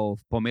idea of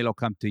Pomelo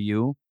come to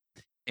you,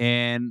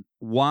 and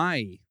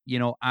why,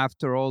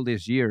 after all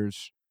these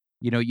years,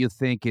 you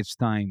think it's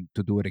time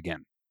to do it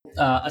again?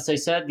 As I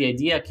said, the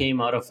idea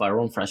came out of our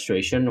own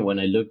frustration. When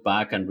I look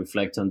back and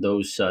reflect on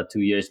those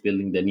 2 years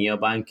building the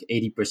neobank,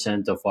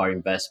 80% of our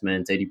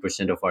investment,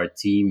 80% of our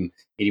team,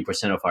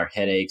 80% of our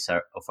headaches,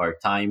 of our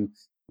time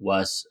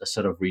was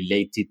sort of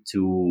related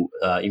to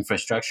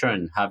infrastructure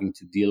and having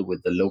to deal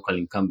with the local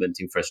incumbent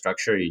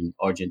infrastructure in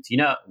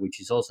Argentina, which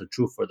is also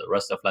true for the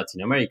rest of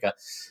Latin America.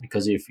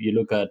 Because if you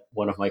look at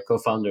one of my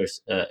co-founders'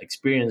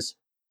 experience,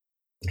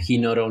 he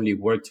not only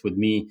worked with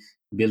me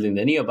building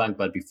the neobank,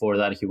 but before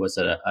that, he was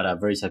at a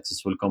very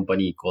successful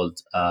company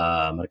called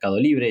Mercado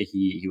Libre.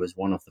 He was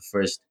one of the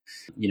first,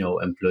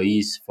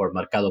 employees for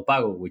Mercado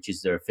Pago, which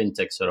is their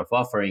fintech sort of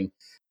offering.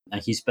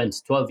 And he spent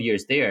 12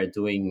 years there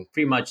doing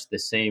pretty much the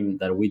same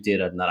that we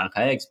did at Naranja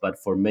X, but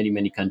for many,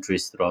 many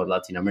countries throughout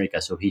Latin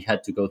America. So he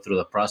had to go through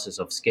the process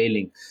of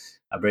scaling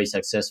a very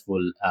successful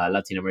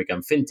Latin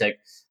American fintech.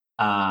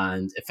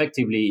 And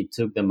effectively, it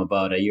took them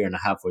about a year and a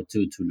half or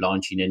two to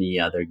launch in any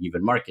other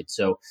given market.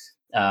 So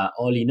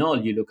all in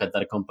all, you look at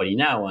that company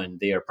now, and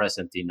they are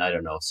present in,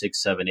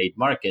 6, 7, 8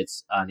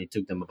 markets, and it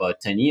took them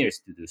about 10 years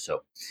to do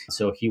so.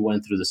 So he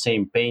went through the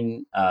same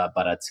pain,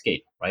 but at scale,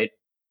 right?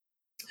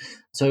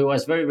 So it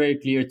was very, very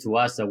clear to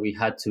us that we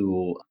had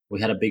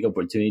a big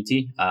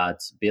opportunity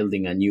at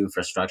building a new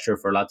infrastructure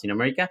for Latin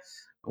America,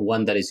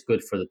 one that is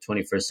good for the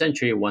 21st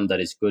century, one that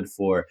is good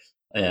for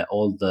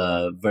all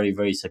the very,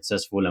 very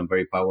successful and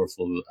very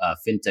powerful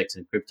fintechs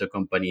and crypto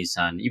companies,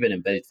 and even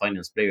embedded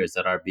finance players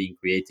that are being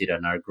created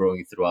and are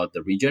growing throughout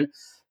the region.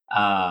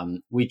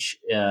 which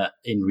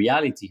in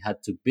reality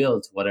had to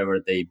build whatever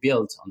they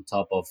built on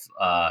top of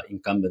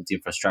incumbent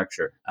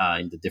infrastructure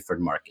in the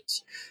different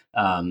markets.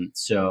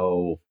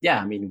 So yeah,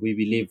 I mean, we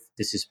believe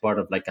this is part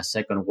of like a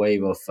second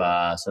wave of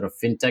sort of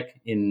fintech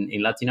in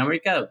Latin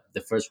America.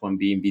 The first one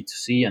being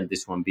B2C and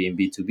this one being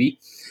B2B.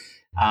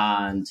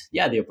 And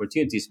yeah, the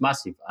opportunity is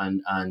massive,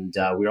 and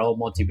we're all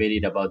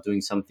motivated about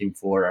doing something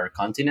for our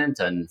continent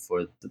and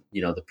for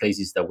the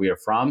places that we are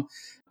from.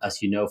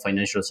 As you know,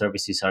 financial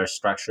services are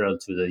structural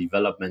to the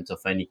development of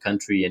any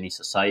country, any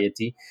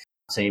society.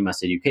 Same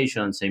as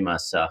education, same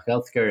as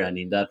healthcare, and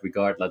in that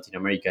regard, Latin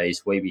America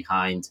is way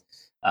behind.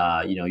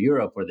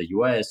 Europe or the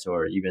U.S.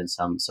 or even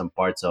some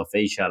parts of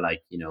Asia,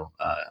 like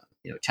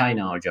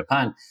China or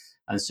Japan.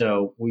 And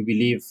so we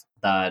believe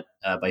that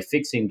by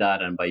fixing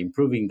that and by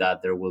improving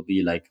that, there will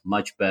be like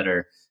much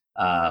better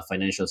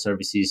financial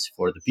services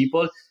for the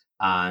people.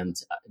 And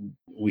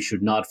we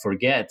should not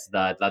forget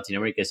that Latin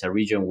America is a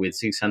region with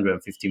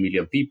 650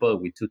 million people,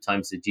 with 2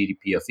 times the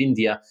GDP of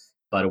India,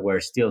 but where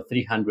still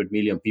 300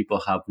 million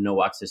people have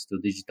no access to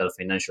digital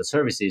financial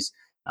services.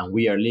 And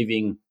we are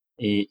living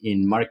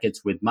in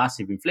markets with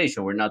massive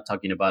inflation. We're not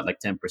talking about like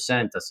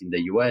 10% as in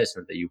the US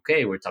or the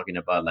UK. We're talking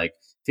about like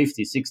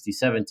 50, 60,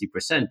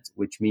 70%,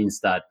 which means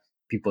that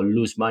people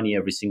lose money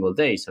every single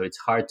day. So it's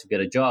hard to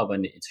get a job,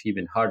 and it's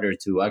even harder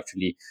to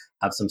actually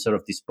have some sort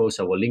of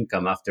disposable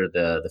income after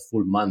the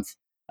full month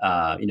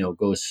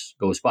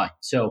goes by.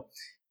 So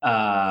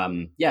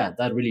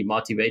that really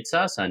motivates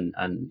us, and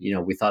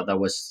we thought that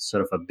was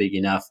sort of a big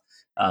enough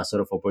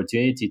sort of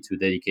opportunity to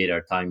dedicate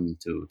our time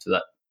to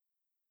that.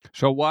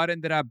 So what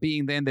ended up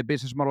being then the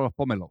business model of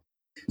Pomelo?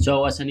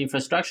 So as an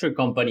infrastructure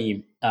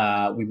company,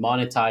 we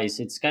monetize.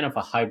 It's kind of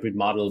a hybrid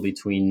model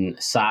between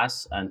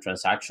SaaS and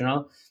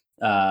transactional.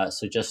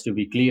 So just to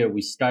be clear,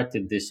 we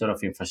started this sort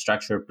of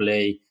infrastructure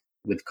play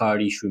with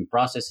card issuing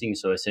processing.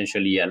 So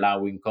essentially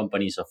allowing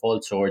companies of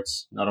all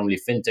sorts, not only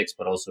fintechs,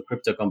 but also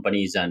crypto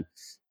companies and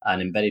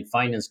embedded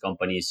finance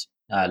companies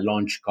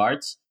launch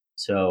cards.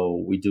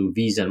 So we do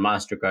Visa and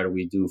MasterCard.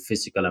 We do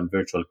physical and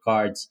virtual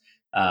cards.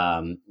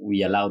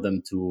 We allow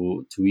them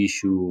to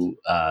issue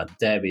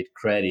debit,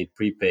 credit,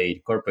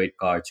 prepaid, corporate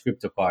cards,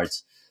 crypto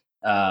cards.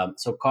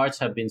 So cards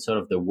have been sort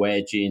of the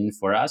wedge in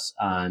for us,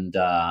 and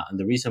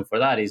the reason for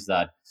that is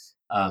that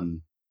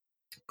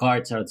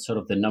cards are sort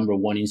of the number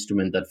one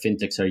instrument that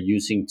fintechs are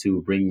using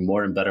to bring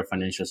more and better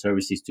financial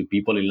services to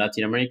people in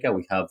Latin America.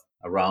 We have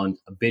around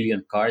 1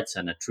 billion cards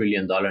and $1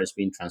 trillion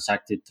being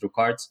transacted through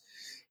cards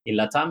in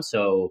LATAM.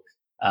 So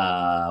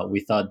we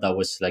thought that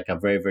was like a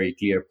very, very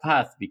clear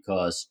path,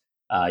 because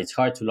it's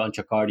hard to launch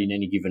a card in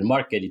any given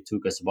market. It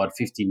took us about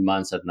 15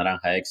 months at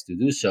Naranja X to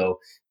do so.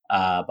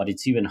 But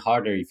it's even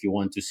harder if you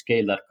want to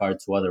scale that card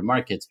to other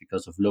markets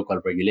because of local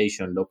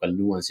regulation, local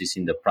nuances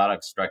in the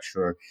product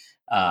structure,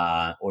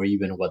 or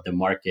even what the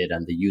market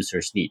and the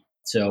users need.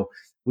 So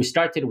we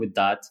started with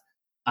that.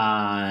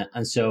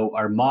 And so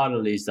our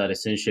model is that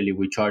essentially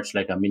we charge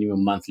like a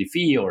minimum monthly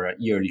fee or a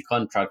yearly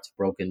contract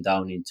broken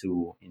down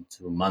into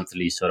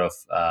monthly sort of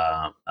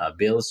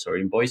bills or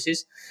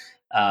invoices.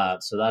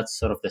 So that's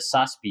sort of the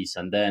SaaS piece.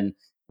 And then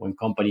when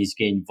companies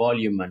gain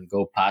volume and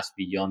go past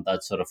beyond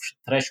that sort of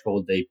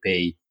threshold, they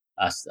pay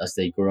as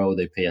they grow,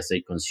 they pay as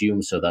they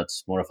consume. So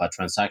that's more of a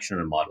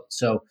transactional model.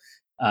 So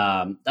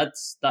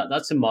that's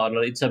a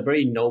model. It's a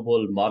very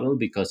noble model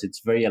because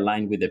it's very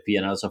aligned with the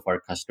P&Ls of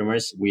our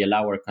customers. We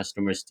allow our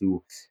customers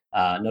to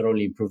not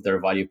only improve their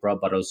value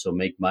prop, but also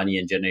make money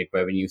and generate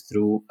revenue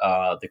through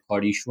the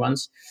card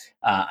issuance.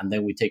 And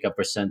then we take a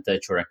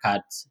percentage or a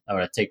cut or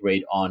a take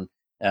rate on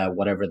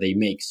whatever they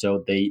make.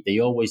 So they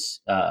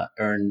always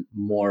earn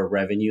more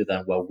revenue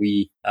than what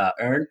we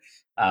earn.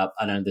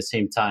 And at the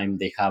same time,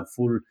 they have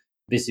full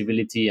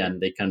visibility and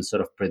they can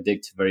sort of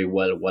predict very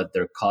well what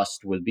their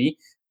cost will be.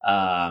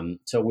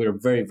 So we're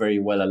very, very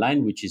well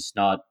aligned, which is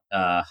not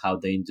how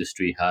the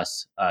industry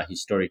has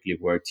historically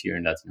worked here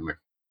in Latin America.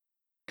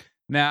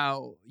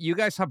 Now, you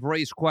guys have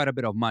raised quite a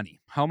bit of money.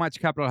 How much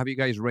capital have you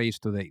guys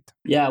raised to date?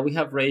 Yeah, we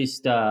have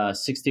raised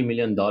 $60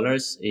 million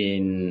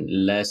in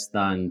less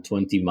than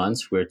 20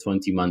 months. We're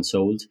 20 months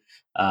old.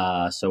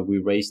 So we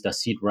raised a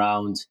seed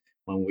round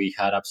when we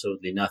had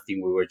absolutely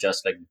nothing. We were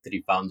just like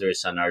 3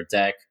 founders and our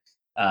deck.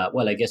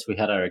 Well, I guess we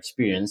had our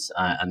experience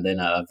and then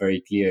a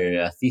very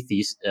clear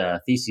thesis.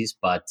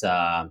 But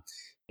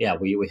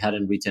we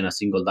hadn't written a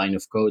single line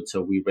of code.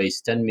 So we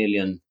raised 10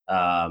 million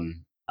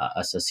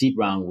as a seed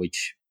round,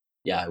 which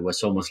it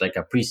was almost like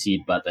a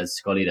pre-seed, but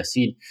let's call it a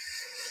seed.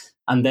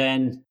 And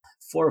then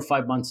 4 or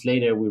 5 months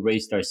later, we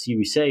raised our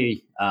Series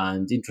A.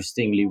 And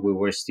interestingly, we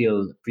were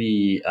still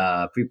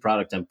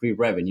pre-product and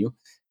pre-revenue.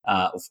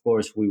 Of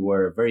course, we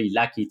were very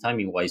lucky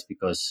timing-wise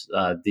because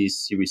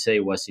this Series A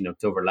was in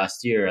October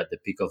last year at the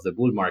peak of the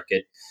bull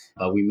market.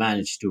 But we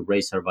managed to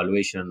raise our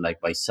valuation like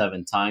by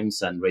 7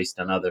 times and raised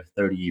another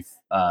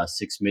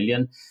 36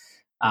 million.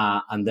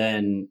 And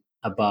then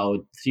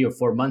about 3 or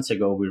 4 months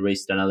ago, we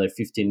raised another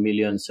 15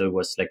 million. So it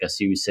was like a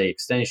Series A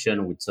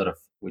extension, which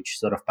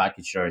sort of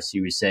packaged our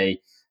Series A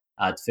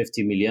at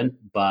 50 million.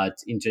 But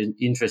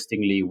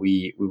interestingly,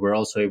 we were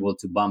also able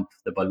to bump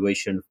the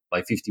valuation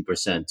by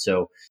 50%.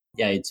 So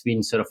yeah, it's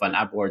been sort of an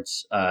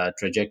upwards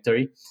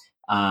trajectory.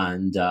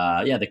 And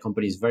yeah, the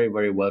company is very,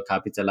 very well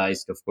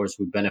capitalized. Of course,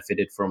 we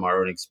benefited from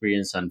our own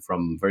experience and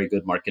from very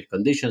good market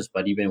conditions.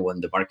 But even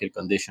when the market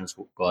conditions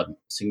got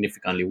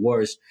significantly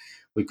worse,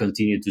 we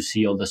continue to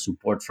see all the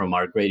support from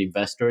our great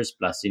investors,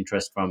 plus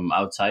interest from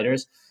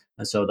outsiders.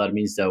 And so that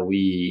means that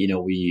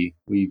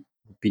we've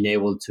been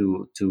able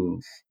to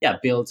yeah,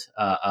 build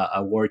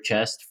a war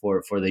chest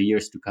for the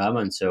years to come.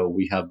 And so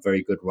we have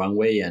very good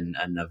runway and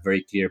a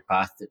very clear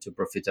path to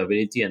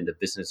profitability, and the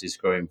business is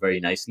growing very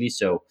nicely.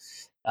 So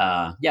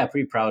yeah,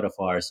 pretty proud of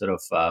our sort of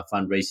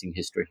fundraising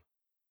history.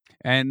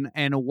 And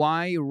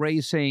why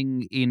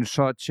raising in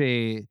such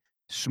a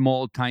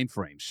small time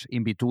frames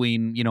in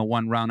between,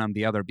 one round and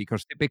the other?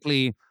 Because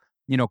typically,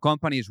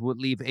 companies would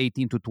leave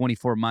 18 to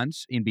 24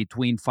 months in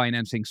between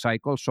financing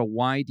cycles. So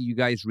why do you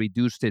guys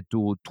reduce it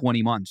to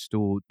 20 months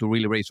to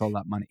really raise all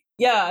that money?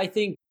 Yeah, I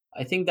think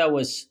that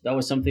was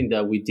something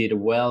that we did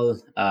well.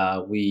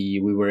 We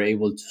were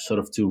able to sort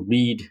of to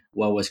read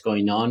what was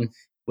going on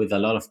with a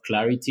lot of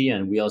clarity,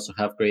 and we also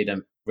have great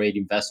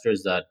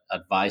investors that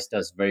advised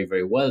us very,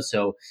 very well.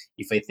 So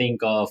if I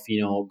think of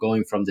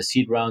going from the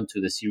seed round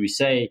to the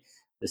Series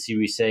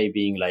A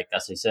being, like,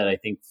 as I said, I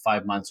think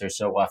 5 months or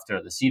so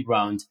after the seed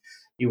round,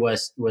 it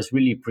was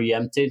really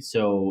preempted.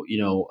 So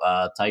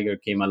Tiger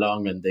came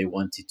along and they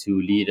wanted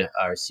to lead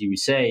our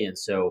Series A, and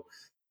so,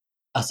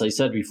 as I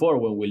said before,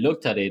 when we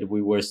looked at it,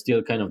 we were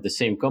still kind of the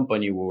same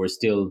company. We were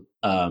still,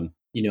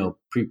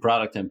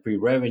 pre-product and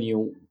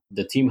pre-revenue.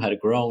 The team had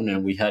grown,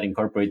 and we had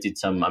incorporated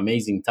some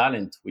amazing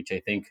talent, which I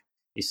think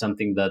is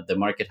something that the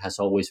market has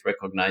always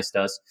recognized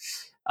us.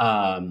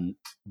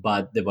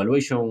 But the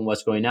valuation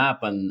was going up,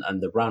 and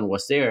the brand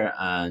was there,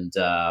 and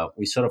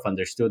we sort of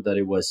understood that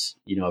it was,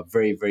 a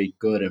very, very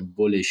good and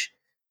bullish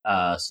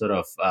sort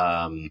of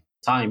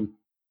time,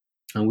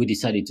 and we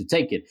decided to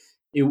take it.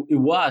 It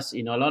was,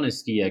 in all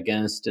honesty,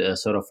 against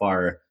sort of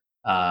our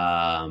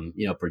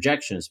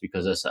projections,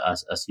 because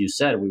as you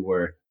said, we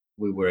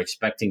were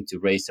expecting to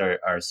raise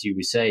our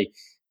Series A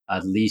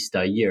at least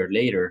a year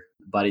later,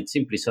 but it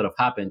simply sort of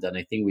happened, and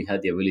I think we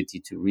had the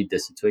ability to read the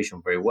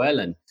situation very well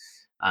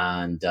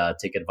and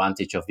take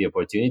advantage of the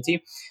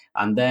opportunity.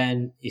 And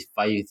then, if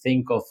I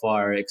think of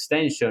our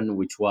extension,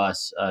 which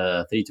was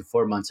 3 to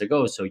 4 months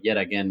ago, so yet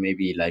again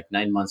maybe like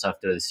 9 months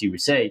after the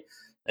Series A,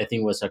 I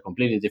think was a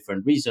completely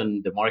different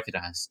reason. The market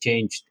had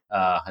changed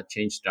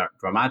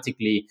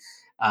dramatically,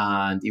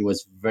 and it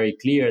was very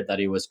clear that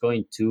it was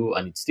going to,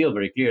 and it's still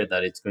very clear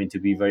that it's going to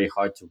be very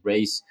hard to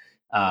raise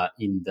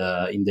in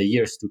the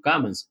years to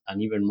come,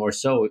 and even more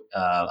so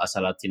as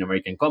a Latin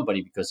American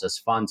company, because as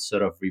funds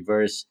sort of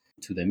reverse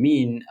to the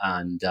mean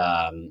and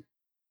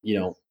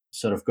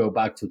sort of go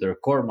back to their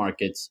core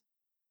markets,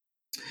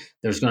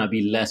 there's going to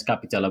be less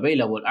capital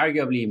available,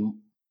 arguably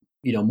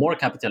more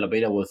capital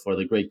available for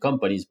the great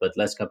companies, but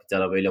less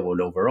capital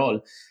available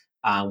overall.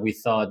 And we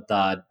thought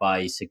that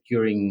by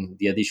securing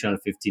the additional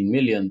 15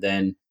 million,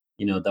 then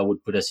that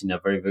would put us in a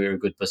very, very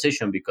good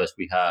position, because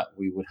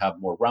we would have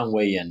more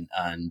runway and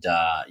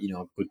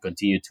could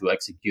continue to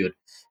execute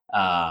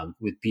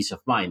with peace of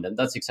mind. And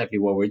that's exactly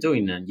what we're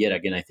doing. And yet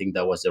again, I think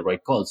that was the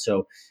right call.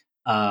 So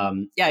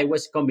yeah, it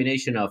was a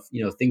combination of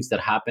things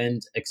that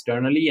happened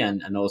externally,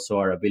 and also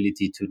our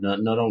ability to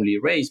not only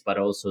raise, but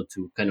also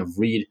to kind of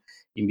read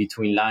in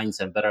between lines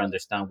and better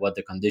understand what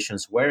the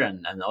conditions were,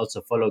 and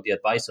also follow the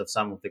advice of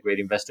some of the great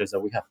investors that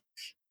we have.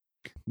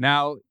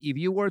 Now, if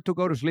you were to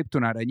go to sleep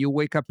tonight and you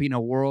wake up in a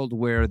world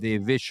where the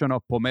vision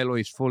of Pomelo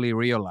is fully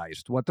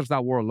realized, what does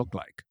that world look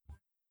like?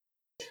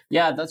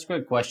 Yeah, that's a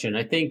great question.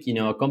 I think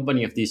a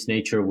company of this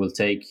nature will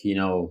take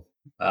 2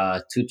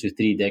 to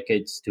 3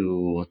 decades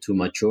to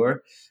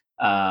mature.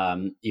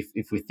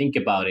 If we think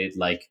about it,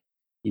 like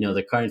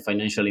the current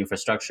financial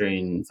infrastructure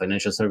in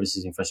financial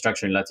services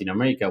infrastructure in Latin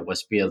America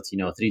was built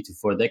 3 to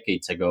 4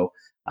 decades ago,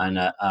 and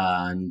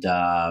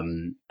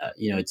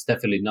it's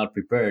definitely not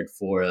prepared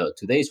for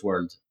today's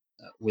world.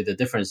 With the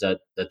difference that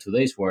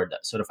today's world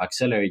sort of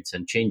accelerates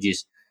and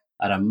changes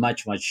at a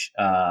much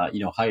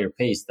higher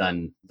pace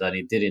than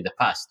it did in the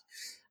past.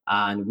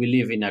 And we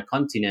live in a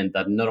continent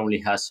that not only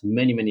has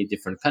many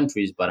different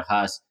countries, but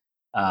has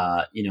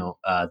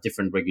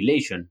different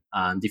regulation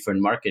and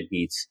different market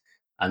needs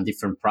and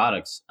different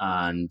products.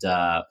 And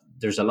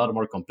there's a lot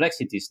more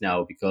complexities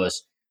now,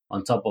 because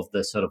on top of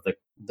the sort of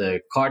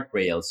the card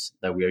rails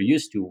that we are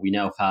used to, we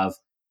now have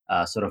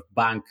sort of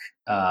bank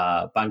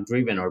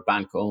driven or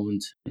bank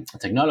owned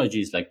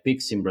technologies like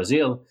Pix in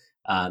Brazil,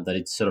 that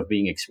it's sort of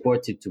being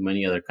exported to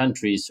many other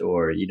countries,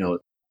 or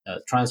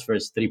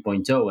transfers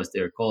 3.0 as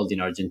they're called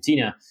in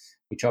Argentina,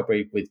 which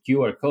operate with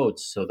QR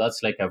codes. So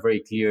that's like a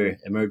very clear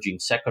emerging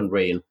second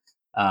rail,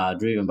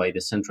 driven by the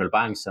central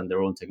banks and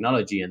their own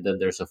technology. And then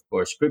there's, of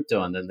course,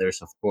 crypto, and then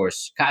there's, of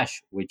course,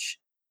 cash, which,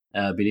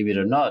 believe it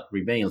or not,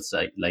 remains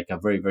like a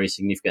very, very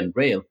significant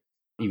rail,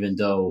 even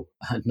though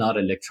not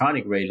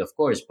electronic rail, of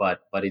course, but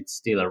it's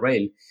still a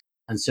rail.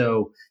 And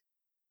so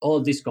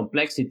all these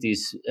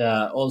complexities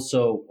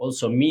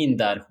also mean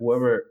that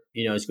whoever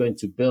is going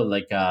to build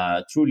like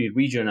a truly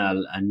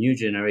regional and new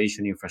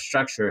generation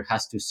infrastructure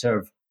has to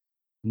serve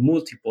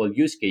multiple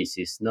use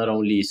cases, not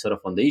only sort of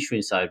on the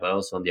issuing side, but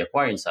also on the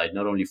acquiring side,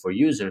 not only for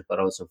users, but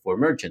also for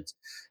merchants.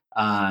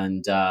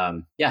 And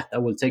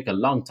that will take a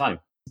long time.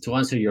 To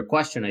answer your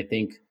question,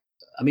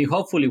 I mean,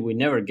 hopefully we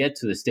never get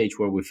to the stage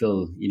where we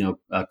feel,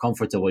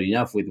 comfortable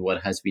enough with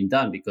what has been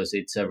done because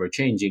it's ever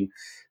changing.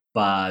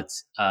 But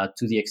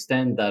to the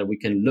extent that we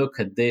can look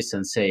at this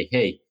and say,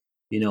 hey,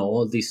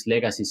 all these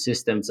legacy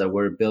systems that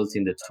were built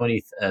in the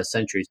 20th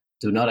century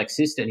do not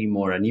exist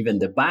anymore, and even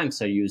the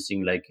banks are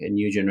using like a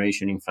new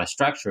generation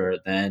infrastructure,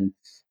 then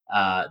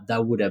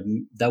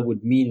that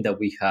would mean that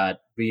we had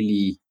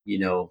really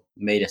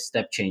made a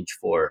step change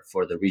for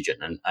the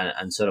region,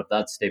 and sort of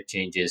that step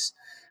changes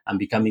and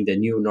becoming the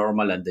new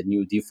normal and the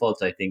new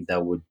default. I think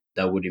that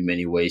would in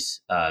many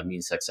ways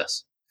mean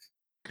success.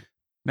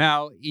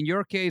 Now, in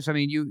your case, I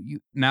mean,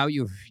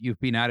 you've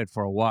been at it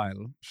for a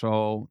while.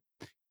 So,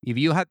 if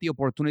you had the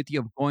opportunity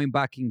of going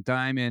back in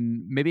time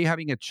and maybe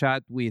having a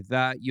chat with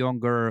that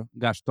younger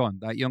Gaston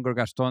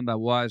that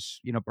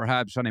was,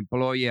 perhaps an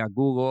employee at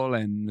Google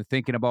and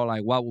thinking about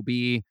like what would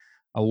be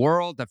a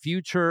world, a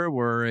future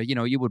where,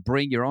 you would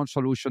bring your own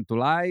solution to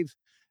life.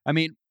 I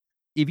mean,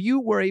 if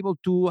you were able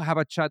to have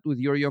a chat with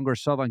your younger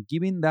self and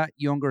giving that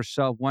younger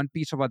self one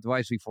piece of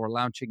advice before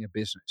launching a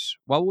business,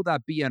 what would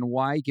that be and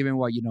why, given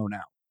what you know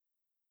now?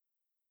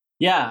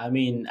 Yeah, I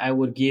mean, I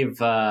would give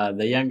the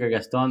younger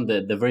Gaston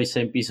the very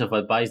same piece of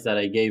advice that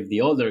I gave the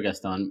older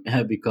Gaston,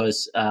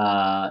 because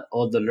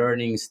all the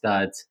learnings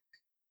that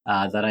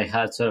I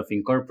had sort of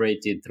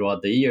incorporated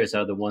throughout the years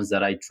are the ones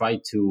that I try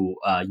to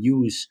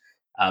use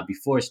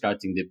before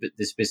starting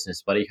this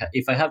business. But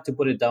if I have to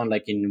put it down,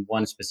 like in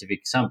one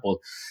specific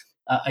example,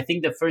 I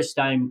think the first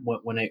time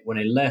when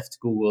I left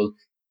Google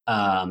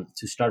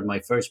to start my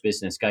first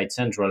business, Guide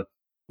Central,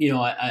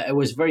 I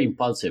was very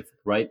impulsive,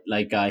 right?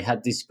 Like I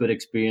had this good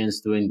experience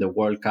doing the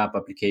World Cup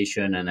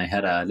application, and I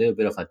had a little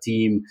bit of a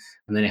team,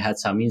 and then I had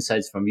some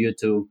insights from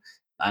YouTube,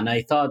 and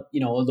I thought,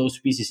 all those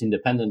pieces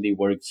independently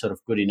were sort of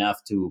good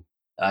enough to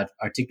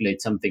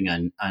articulate something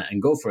and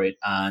go for it.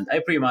 And I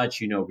pretty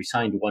much,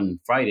 resigned one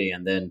Friday,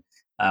 and then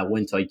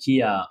went to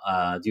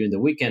IKEA during the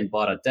weekend,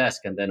 bought a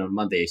desk, and then on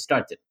Monday I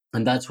started.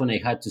 And that's when I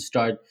had to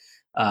start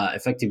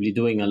effectively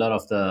doing a lot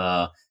of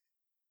the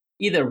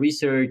either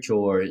research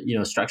or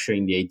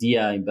structuring the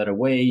idea in better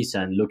ways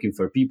and looking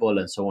for people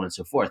and so on and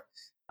so forth.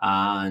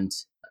 And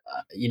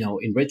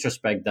in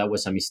retrospect, that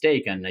was a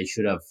mistake, and I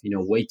should have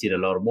waited a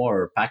lot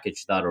more, or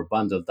packaged that, or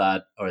bundled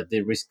that, or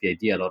did risk the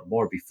idea a lot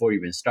more before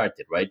even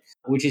started, right?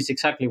 Which is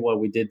exactly what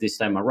we did this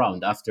time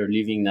around. After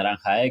leaving Naranja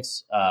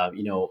X,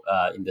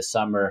 in the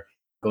summer,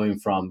 going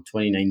from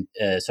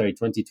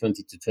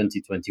 2020 to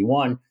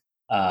 2021.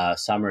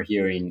 Summer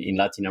here in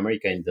Latin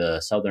America, in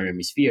the Southern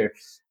Hemisphere,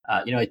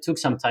 I took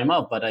some time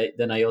off, but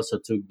I also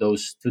took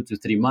those 2 to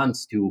 3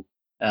 months to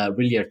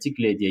really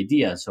articulate the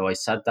idea. So I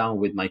sat down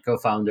with my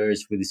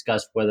co-founders. We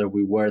discussed whether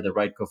we were the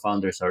right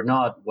co-founders or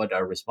not, what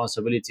our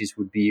responsibilities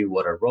would be,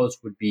 what our roles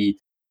would be.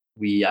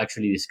 We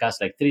actually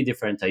discussed like 3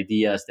 different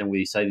ideas. Then we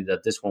decided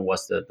that this one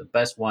was the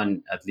best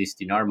one, at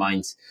least in our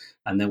minds.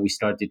 And then we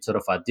started sort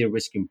of a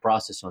de-risking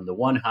process on the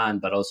one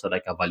hand, but also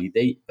like a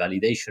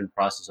validation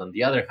process on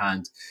the other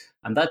hand.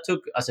 And that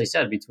took, as I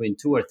said, between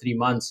 2 or 3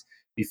 months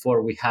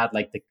before we had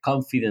like the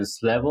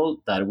confidence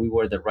level that we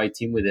were the right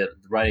team with the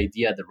right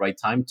idea at the right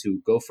time to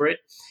go for it.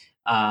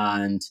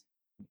 And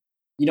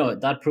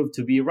that proved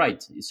to be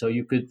right. So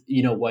you could,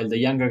 while the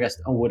younger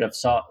Gaston would have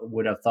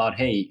thought,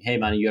 hey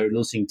man, you're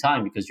losing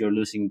time because you're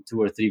losing 2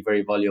 or 3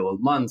 very valuable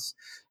months.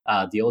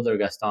 The older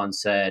Gaston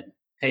said,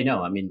 hey,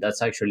 no, I mean,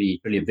 that's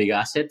actually really a big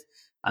asset,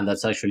 and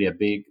that's actually a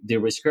big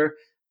de-risker.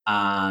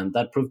 And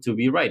that proved to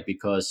be right,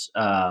 because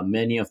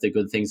many of the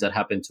good things that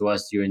happened to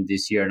us during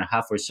this year and a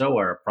half or so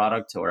are a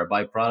product or a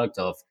byproduct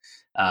of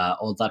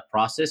all that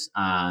process,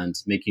 and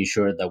making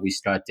sure that we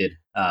started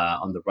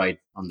on the right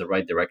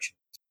direction.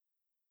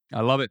 I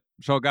love it.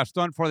 So,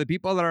 Gaston, for the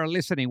people that are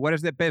listening, what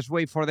is the best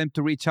way for them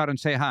to reach out and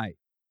say hi?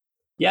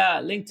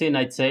 Yeah, LinkedIn,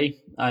 I'd say.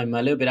 I'm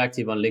a little bit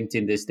active on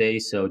LinkedIn these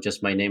days. So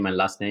just my name and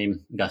last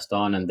name,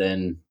 Gaston, and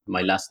then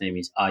my last name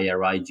is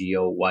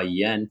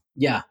Irigoyen.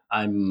 Yeah,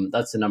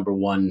 that's the number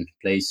one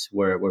place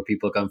where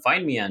people can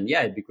find me. And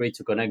yeah, it'd be great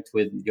to connect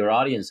with your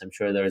audience. I'm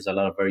sure there's a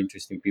lot of very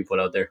interesting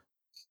people out there.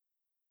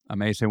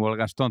 Amazing. Well,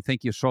 Gaston,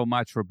 thank you so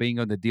much for being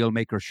on the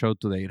Dealmaker Show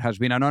today. It has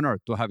been an honor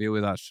to have you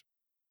with us.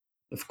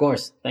 Of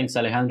course. Thanks,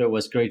 Alejandro. It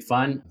was great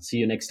fun. See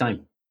you next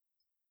time.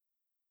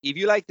 If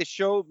you like the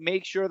show,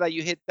 make sure that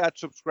you hit that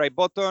subscribe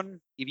button.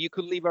 If you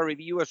could leave a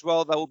review as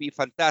well, that would be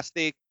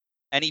fantastic.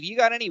 And if you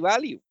got any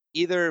value,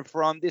 either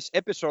from this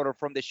episode or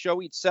from the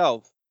show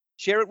itself,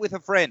 share it with a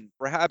friend.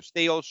 Perhaps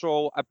they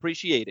also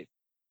appreciate it.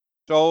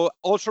 So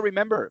also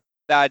remember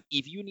that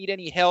if you need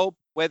any help,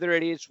 whether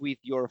it is with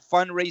your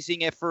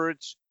fundraising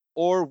efforts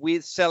or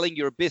with selling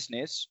your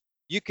business,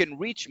 you can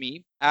reach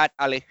me at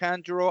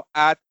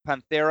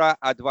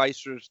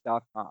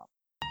Alejandro@pantheraadvisors.com.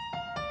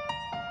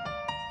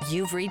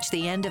 You've reached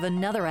the end of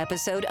another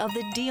episode of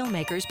the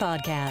Dealmakers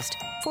Podcast.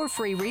 For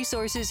free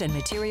resources and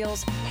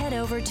materials, head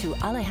over to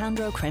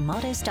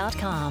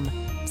alejandrocremades.com.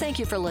 Thank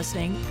you for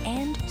listening,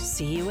 and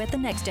see you at the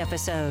next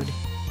episode.